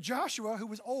 But Joshua, who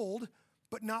was old,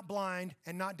 but not blind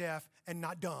and not deaf and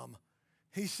not dumb,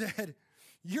 he said,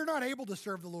 you're not able to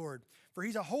serve the Lord, for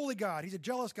he's a holy God. He's a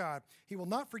jealous God. He will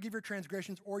not forgive your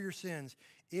transgressions or your sins.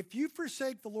 If you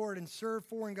forsake the Lord and serve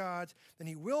foreign gods, then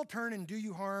he will turn and do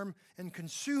you harm and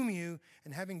consume you,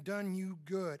 and after having done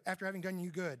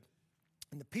you good.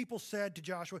 And the people said to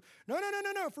Joshua, no,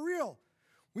 for real.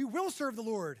 We will serve the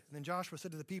Lord. And then Joshua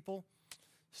said to the people,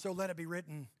 so let it be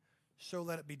written, so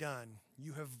let it be done.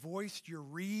 You have voiced your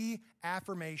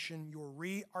reaffirmation, your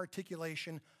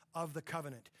re-articulation of the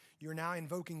covenant. You're now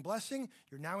invoking blessing.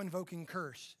 You're now invoking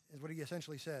curse, is what he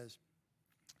essentially says.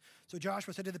 So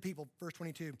Joshua said to the people, verse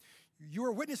 22, you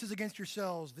are witnesses against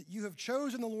yourselves that you have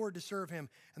chosen the Lord to serve him.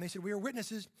 And they said, we are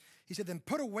witnesses. He said, then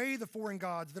put away the foreign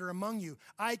gods that are among you.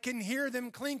 I can hear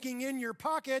them clinking in your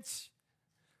pockets.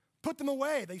 Put them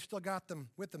away. They've still got them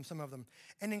with them, some of them.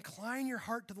 And incline your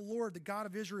heart to the Lord, the God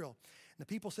of Israel. And the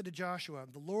people said to Joshua,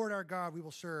 the Lord our God we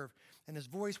will serve, and his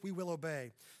voice we will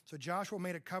obey. So Joshua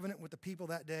made a covenant with the people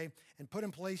that day and put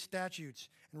in place statutes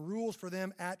and rules for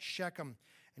them at Shechem.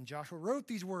 And Joshua wrote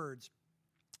these words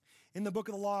in the book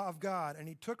of the law of God, and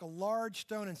he took a large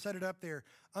stone and set it up there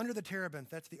under the terebinth,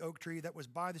 that's the oak tree that was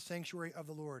by the sanctuary of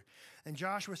the Lord. And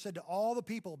Joshua said to all the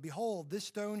people, behold, this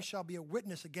stone shall be a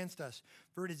witness against us,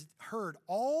 for it has heard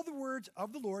all the words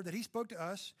of the Lord that he spoke to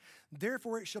us.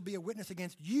 Therefore it shall be a witness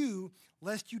against you,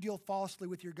 lest you deal falsely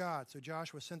with your God. So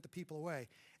Joshua sent the people away,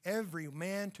 every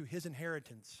man to his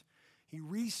inheritance. He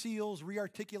reseals,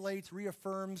 rearticulates,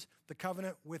 reaffirms the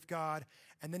covenant with God,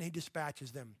 and then he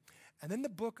dispatches them. And then the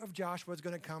book of Joshua is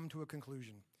going to come to a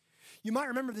conclusion. You might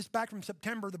remember this back from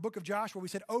September. The book of Joshua, we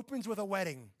said, opens with a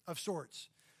wedding of sorts.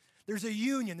 There's a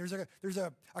union. There's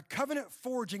a covenant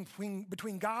forging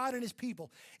between God and his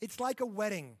people. It's like a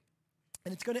wedding,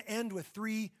 and it's going to end with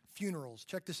 3 funerals.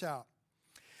 Check this out.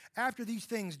 After these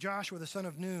things, Joshua, the son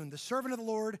of Nun, the servant of the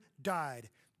Lord, died,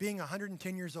 being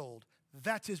 110 years old.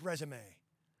 That's his resume.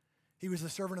 He was the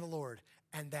servant of the Lord,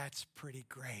 and that's pretty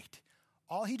great.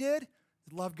 All he did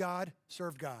is love God,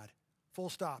 serve God. Full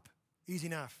stop. Easy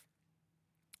enough.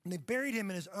 And they buried him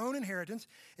in his own inheritance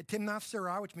at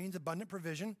Timnath-Serah, which means abundant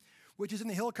provision, which is in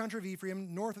the hill country of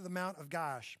Ephraim, north of the Mount of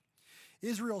Gaash.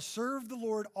 Israel served the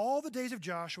Lord all the days of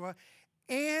Joshua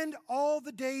and all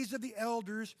the days of the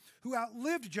elders who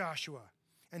outlived Joshua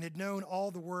and had known all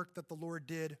the work that the Lord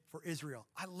did for Israel.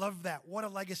 I love that. What a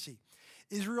legacy.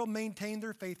 Israel maintained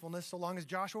their faithfulness so long as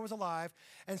Joshua was alive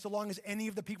and so long as any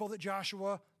of the people that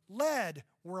Joshua led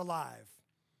were alive.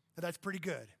 Now, that's pretty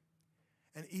good.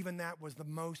 And even that was the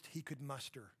most he could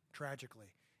muster,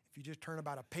 tragically. If you just turn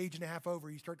about a page and a half over,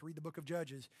 you start to read the book of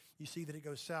Judges, you see that it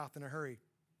goes south in a hurry.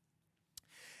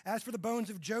 As for the bones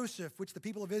of Joseph, which the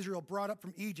people of Israel brought up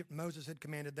from Egypt, Moses had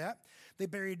commanded that, they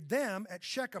buried them at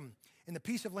Shechem in the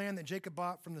piece of land that Jacob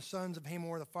bought from the sons of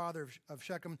Hamor, the father of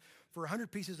Shechem, for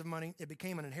 100 pieces of money. It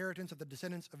became an inheritance of the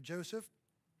descendants of Joseph.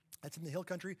 That's in the hill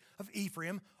country of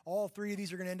Ephraim. All 3 of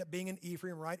these are going to end up being in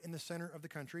Ephraim, right in the center of the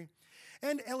country.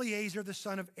 And Eleazar, the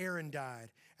son of Aaron, died.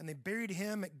 And they buried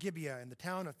him at Gibeah in the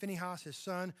town of Phinehas, his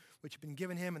son, which had been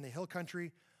given him in the hill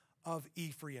country of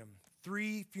Ephraim.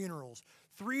 3 funerals.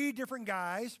 3 different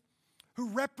guys who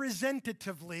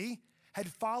representatively had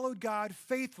followed God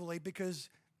faithfully because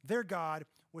their God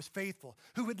was faithful,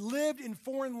 who had lived in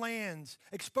foreign lands,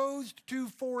 exposed to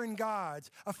foreign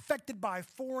gods, affected by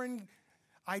foreign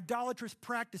idolatrous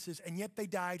practices, and yet they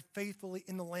died faithfully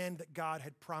in the land that God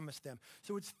had promised them.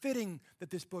 So it's fitting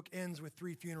that this book ends with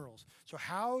 3 funerals. So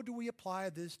how do we apply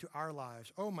this to our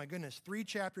lives? Oh my goodness, 3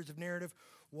 chapters of narrative.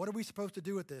 What are we supposed to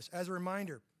do with this? As a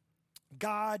reminder,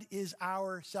 God is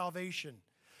our salvation.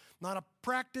 Not a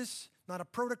practice, not a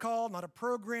protocol, not a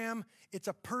program. It's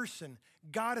a person.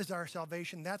 God is our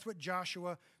salvation. That's what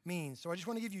Joshua means. So I just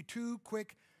want to give you 2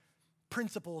 quick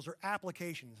principles or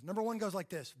applications. Number 1 goes like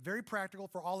this, very practical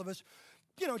for all of us,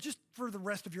 just for the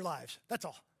rest of your lives. That's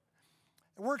all.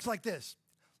 It works like this.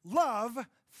 Love,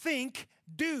 think,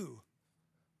 do.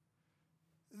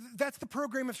 That's the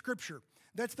program of Scripture.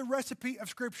 That's the recipe of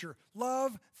Scripture.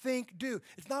 Love, think, do.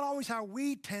 It's not always how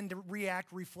we tend to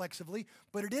react reflexively,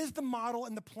 but it is the model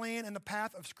and the plan and the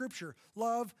path of Scripture.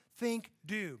 Love, think,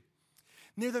 do.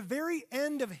 Near the very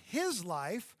end of his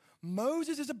life,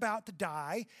 Moses is about to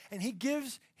die, and he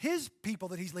gives his people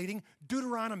that he's leading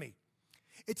Deuteronomy.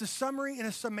 It's a summary and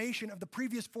a summation of the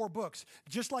previous 4 books.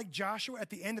 Just like Joshua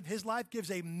at the end of his life gives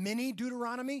a mini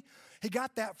Deuteronomy, he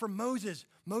got that from Moses.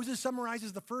 Moses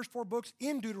summarizes the first 4 books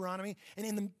in Deuteronomy, and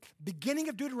in the beginning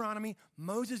of Deuteronomy,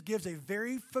 Moses gives a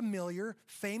very familiar,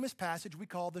 famous passage we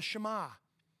call the Shema.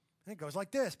 And it goes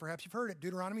like this. Perhaps you've heard it,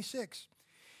 Deuteronomy 6.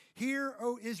 Hear,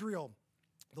 O Israel,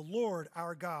 the Lord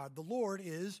our God, the Lord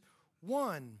is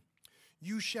one.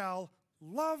 You shall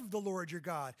love the Lord your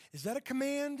God. Is that a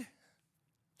command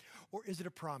or is it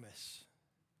a promise?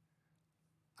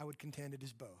 I would contend it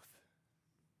is both.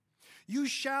 You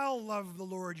shall love the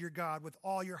Lord your God with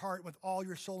all your heart, with all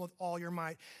your soul, with all your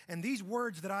might. And these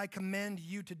words that I command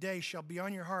you today shall be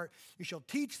on your heart. You shall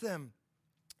teach them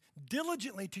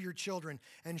diligently to your children,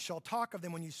 and shall talk of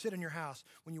them when you sit in your house,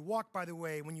 when you walk by the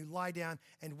way, when you lie down,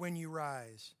 and when you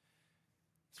rise.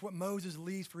 It's what Moses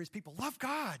leaves for his people. Love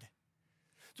God.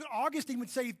 So Augustine would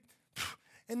say,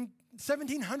 in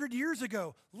 1,700 years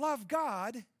ago, love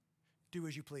God, do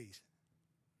as you please.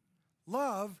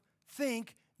 Love,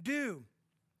 think, do.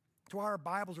 That's why our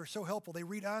Bibles are so helpful. They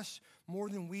read us more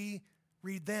than we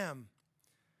read them.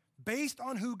 Based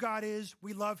on who God is,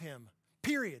 we love him,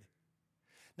 period.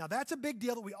 Now, that's a big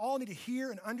deal that we all need to hear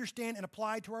and understand and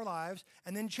apply to our lives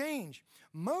and then change.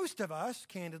 Most of us,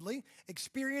 candidly,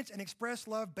 experience and express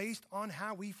love based on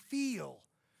how we feel,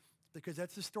 because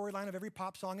that's the storyline of every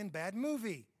pop song and bad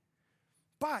movie.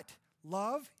 But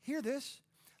love, hear this,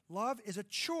 love is a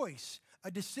choice, a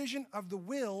decision of the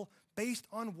will based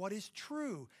on what is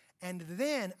true. And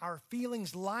then our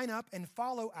feelings line up and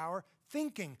follow our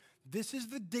thinking. This is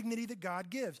the dignity that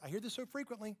God gives. I hear this so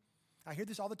frequently. I hear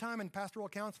this all the time in pastoral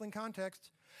counseling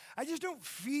contexts. I just don't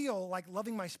feel like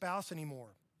loving my spouse anymore.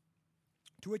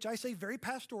 To which I say very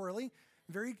pastorally,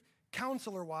 very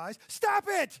counselor-wise, stop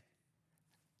it!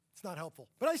 It's not helpful.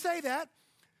 But I say that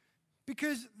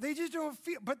because they just don't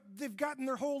feel, but they've gotten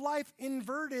their whole life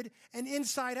inverted and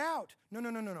inside out.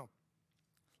 No.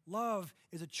 Love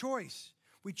is a choice.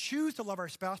 We choose to love our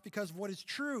spouse because of what is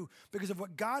true, because of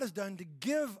what God has done to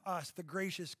give us the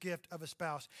gracious gift of a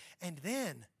spouse. And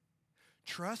then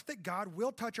trust that God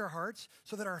will touch our hearts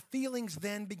so that our feelings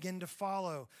then begin to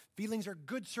follow. Feelings are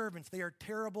good servants. They are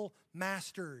terrible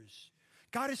masters.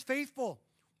 God is faithful.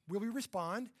 Will we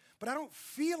respond? But I don't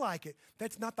feel like it.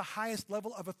 That's not the highest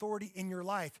level of authority in your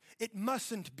life. It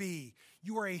mustn't be.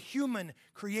 You are a human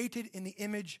created in the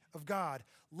image of God.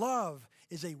 Love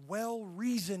is a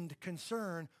well-reasoned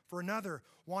concern for another,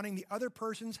 wanting the other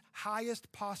person's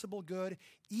highest possible good,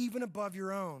 even above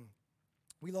your own.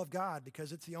 We love God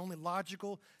because it's the only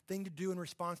logical thing to do in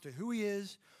response to who he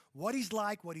is, what he's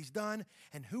like, what he's done,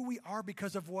 and who we are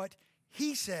because of what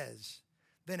he says.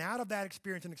 Then out of that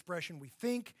experience and expression, we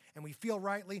think and we feel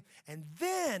rightly, and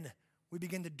then we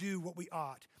begin to do what we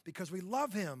ought because we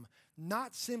love him,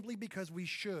 not simply because we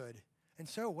should. And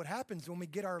so what happens when we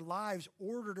get our lives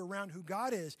ordered around who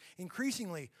God is,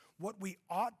 increasingly, what we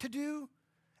ought to do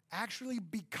actually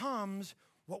becomes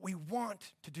what we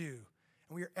want to do.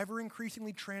 And we are ever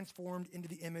increasingly transformed into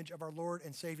the image of our Lord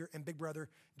and Savior and big brother,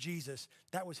 Jesus.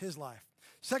 That was his life.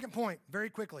 Second point, very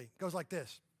quickly, goes like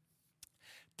this.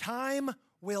 Time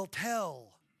will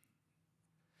tell.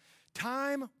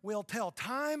 Time will tell.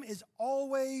 Time is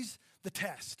always the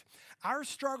test. Our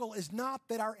struggle is not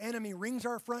that our enemy rings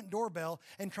our front doorbell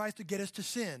and tries to get us to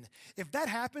sin. If that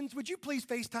happens, would you please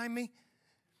FaceTime me?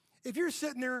 If you're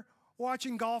sitting there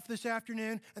watching golf this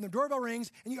afternoon and the doorbell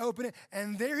rings and you open it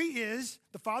and there he is,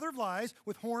 the father of lies,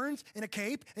 with horns and a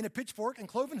cape and a pitchfork and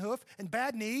cloven hoof and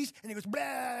bad knees, and he goes,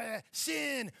 blah,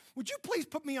 sin. Would you please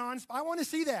put me on? I want to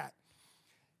see that.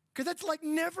 Because that's like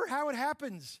never how it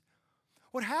happens.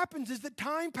 what happens is that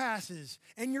time passes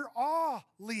and your awe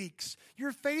leaks,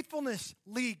 your faithfulness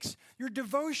leaks, your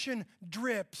devotion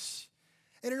drips.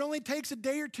 And it only takes a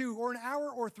day or two or an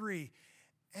hour or three.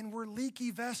 And we're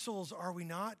leaky vessels, are we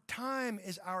not? Time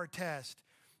is our test.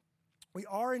 We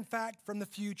are, in fact, from the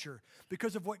future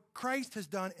because of what Christ has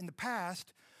done in the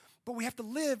past, but we have to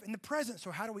live in the present.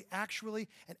 So how do we actually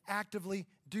and actively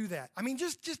do that? I mean,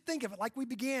 just think of it like we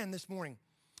began this morning.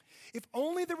 If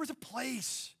only there was a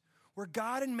place where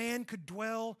God and man could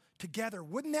dwell together,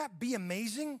 wouldn't that be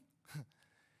amazing?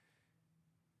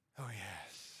 Oh,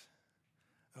 yes.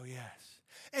 Oh, yes.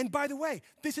 And by the way,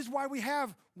 this is why we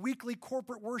have weekly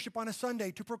corporate worship on a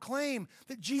Sunday, to proclaim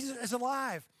that Jesus is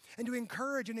alive and to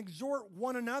encourage and exhort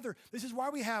one another. This is why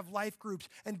we have life groups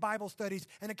and Bible studies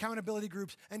and accountability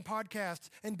groups and podcasts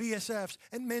and BSFs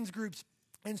and men's groups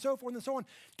and so forth and so on,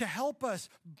 to help us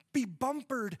be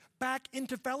bumpered back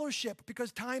into fellowship,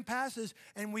 because time passes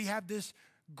and we have this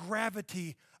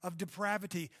gravity of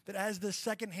depravity that as the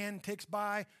second hand ticks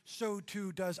by, so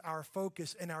too does our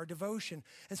focus and our devotion.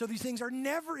 And so these things are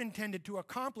never intended to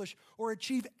accomplish or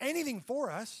achieve anything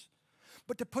for us,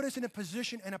 but to put us in a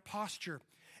position and a posture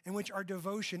in which our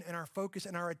devotion and our focus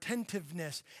and our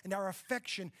attentiveness and our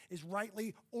affection is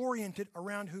rightly oriented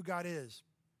around who God is.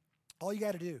 All you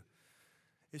got to do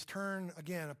is turn,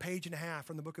 again, a page and a half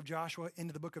from the book of Joshua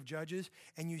into the book of Judges,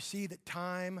 and you see that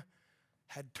time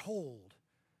had told.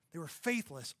 They were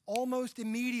faithless almost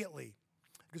immediately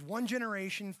because one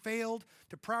generation failed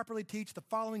to properly teach the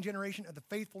following generation of the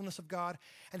faithfulness of God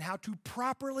and how to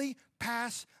properly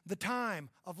pass the time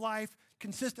of life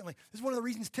consistently. This is one of the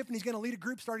reasons Tiffany's going to lead a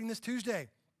group starting this Tuesday.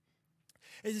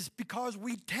 It is because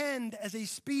we tend as a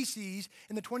species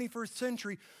in the 21st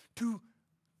century to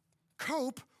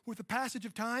cope with the passage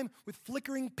of time with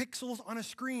flickering pixels on a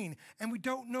screen, and we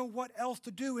don't know what else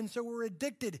to do, and so we're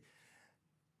addicted.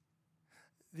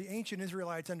 The ancient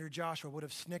Israelites under Joshua would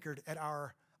have snickered at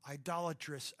our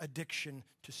idolatrous addiction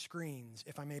to screens,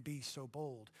 if I may be so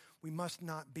bold. We must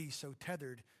not be so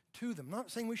tethered to them. I'm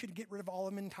not saying we should get rid of all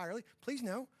of them entirely. Please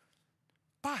no.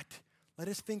 But let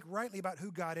us think rightly about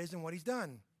who God is and what he's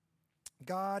done.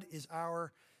 God is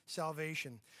our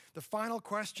salvation. The final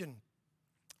question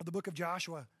of the book of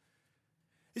Joshua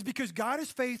is, because God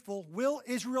is faithful, will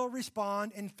Israel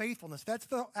respond in faithfulness? That's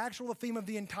the actual theme of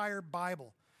the entire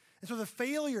Bible. And so the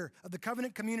failure of the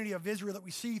covenant community of Israel that we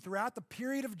see throughout the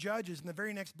period of Judges in the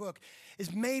very next book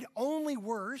is made only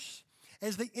worse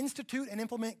as they institute and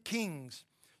implement kings.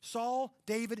 Saul,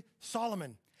 David,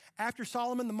 Solomon. After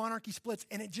Solomon, the monarchy splits,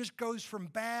 and it just goes from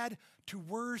bad to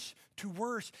worse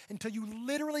until you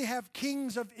literally have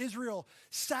kings of Israel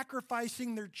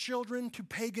sacrificing their children to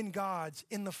pagan gods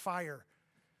in the fire.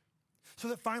 So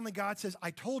that finally God says,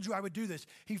 I told you I would do this.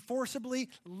 He forcibly,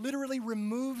 literally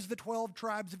removes the 12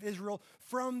 tribes of Israel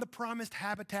from the promised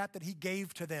habitat that he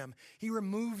gave to them. He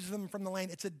removes them from the land.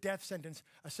 It's a death sentence,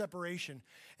 a separation.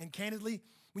 And candidly,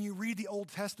 when you read the Old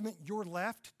Testament, you're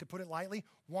left, to put it lightly,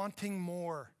 wanting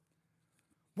more.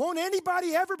 Won't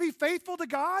anybody ever be faithful to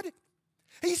God?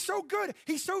 He's so good.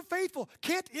 He's so faithful.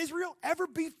 Can't Israel ever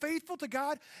be faithful to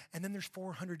God? And then there's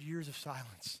 400 years of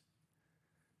silence.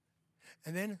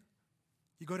 And then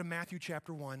you go to Matthew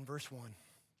chapter 1, verse 1.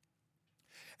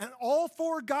 And all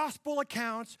four gospel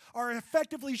accounts are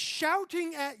effectively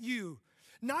shouting at you,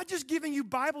 not just giving you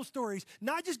Bible stories,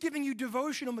 not just giving you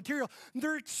devotional material.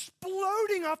 They're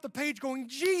exploding off the page going,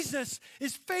 Jesus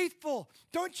is faithful.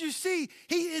 Don't you see?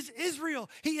 He is Israel.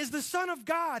 He is the Son of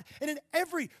God. And in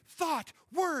every thought,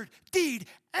 word, deed,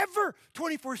 ever,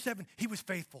 24/7, he was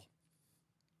faithful.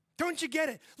 Don't you get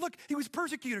it? Look, he was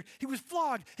persecuted. He was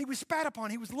flogged. He was spat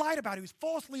upon. He was lied about. He was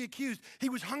falsely accused. He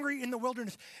was hungry in the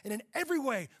wilderness. And in every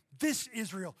way, this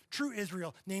Israel, true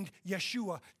Israel, named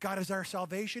Yeshua, God is our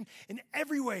salvation. In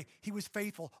every way, he was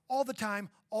faithful all the time,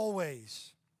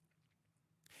 always.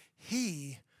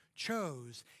 He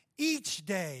chose each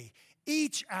day,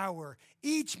 each hour,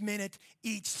 each minute,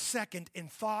 each second in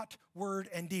thought, word,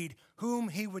 and deed, whom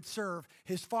he would serve,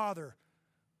 his Father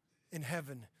in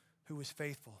heaven, who is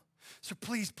faithful. So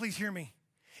please hear me.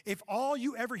 If all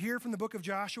you ever hear from the book of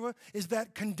Joshua is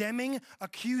that condemning,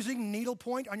 accusing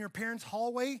needlepoint on your parents'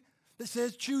 hallway that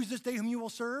says, choose this day whom you will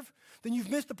serve, then you've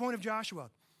missed the point of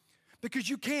Joshua. Because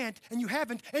you can't, and you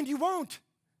haven't, and you won't.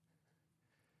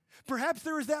 Perhaps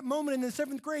there was that moment in the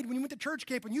 7th grade when you went to church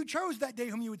camp and you chose that day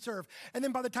whom you would serve. And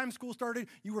then by the time school started,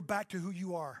 you were back to who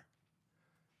you are.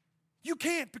 You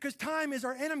can't, because time is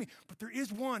our enemy. But there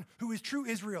is one who is true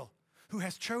Israel, who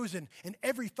has chosen in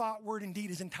every thought, word, and deed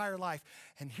his entire life.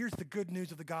 And here's the good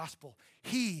news of the gospel.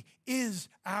 He is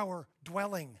our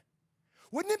dwelling.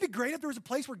 Wouldn't it be great if there was a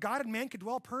place where God and man could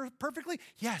dwell perfectly?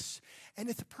 Yes, and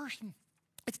it's a person.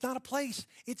 It's not a place.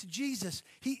 It's Jesus.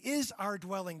 He is our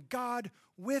dwelling, God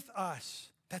with us.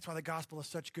 That's why the gospel is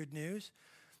such good news.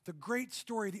 The great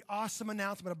story, the awesome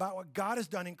announcement about what God has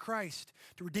done in Christ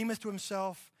to redeem us to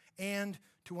himself and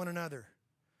to one another.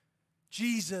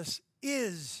 Jesus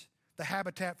is the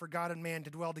habitat for God and man to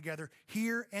dwell together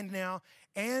here and now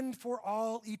and for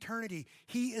all eternity.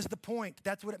 He is the point.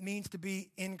 That's what it means to be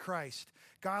in Christ.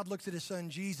 God looks at his son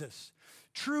Jesus,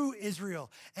 true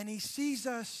Israel, and he sees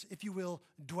us, if you will,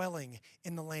 dwelling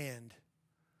in the land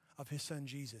of his son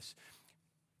Jesus.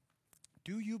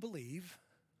 Do you believe?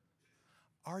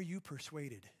 Are you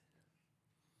persuaded?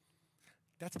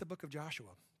 That's the book of Joshua.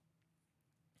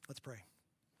 Let's pray.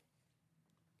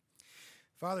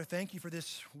 Father, thank you for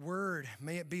this word.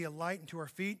 May it be a light unto our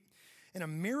feet and a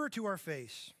mirror to our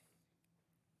face,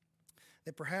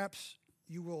 that perhaps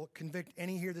you will convict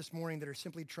any here this morning that are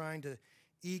simply trying to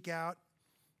eke out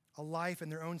a life in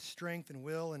their own strength and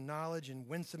will and knowledge and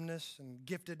winsomeness and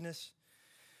giftedness.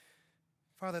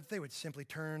 Father, that they would simply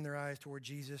turn their eyes toward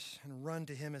Jesus and run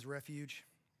to him as refuge.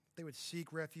 They would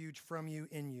seek refuge from you,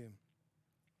 in you.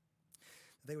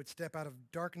 They would step out of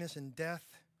darkness and death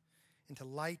into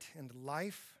light and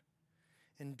life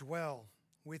and dwell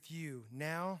with you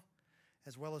now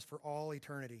as well as for all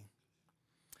eternity.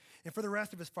 And for the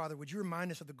rest of us, Father, would you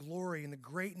remind us of the glory and the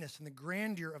greatness and the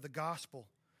grandeur of the gospel,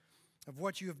 of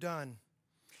what you have done,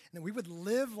 and that we would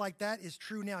live like that is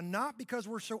true now, not because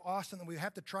we're so awesome that we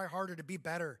have to try harder to be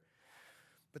better,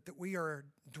 but that we are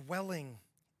dwelling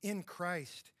in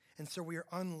Christ. And so we are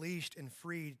unleashed and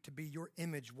freed to be your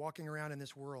image walking around in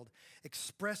this world,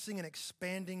 expressing and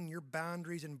expanding your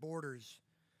boundaries and borders,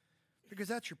 because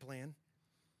that's your plan.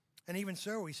 And even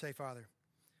so, we say, Father,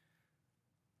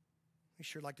 we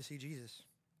sure like to see Jesus.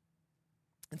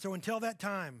 And so until that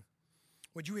time,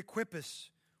 would you equip us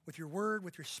with your word,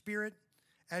 with your spirit,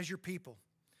 as your people,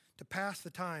 to pass the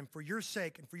time for your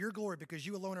sake and for your glory, because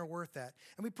you alone are worth that.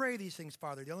 And we pray these things,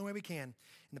 Father, the only way we can,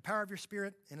 in the power of your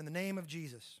spirit and in the name of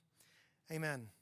Jesus. Amen.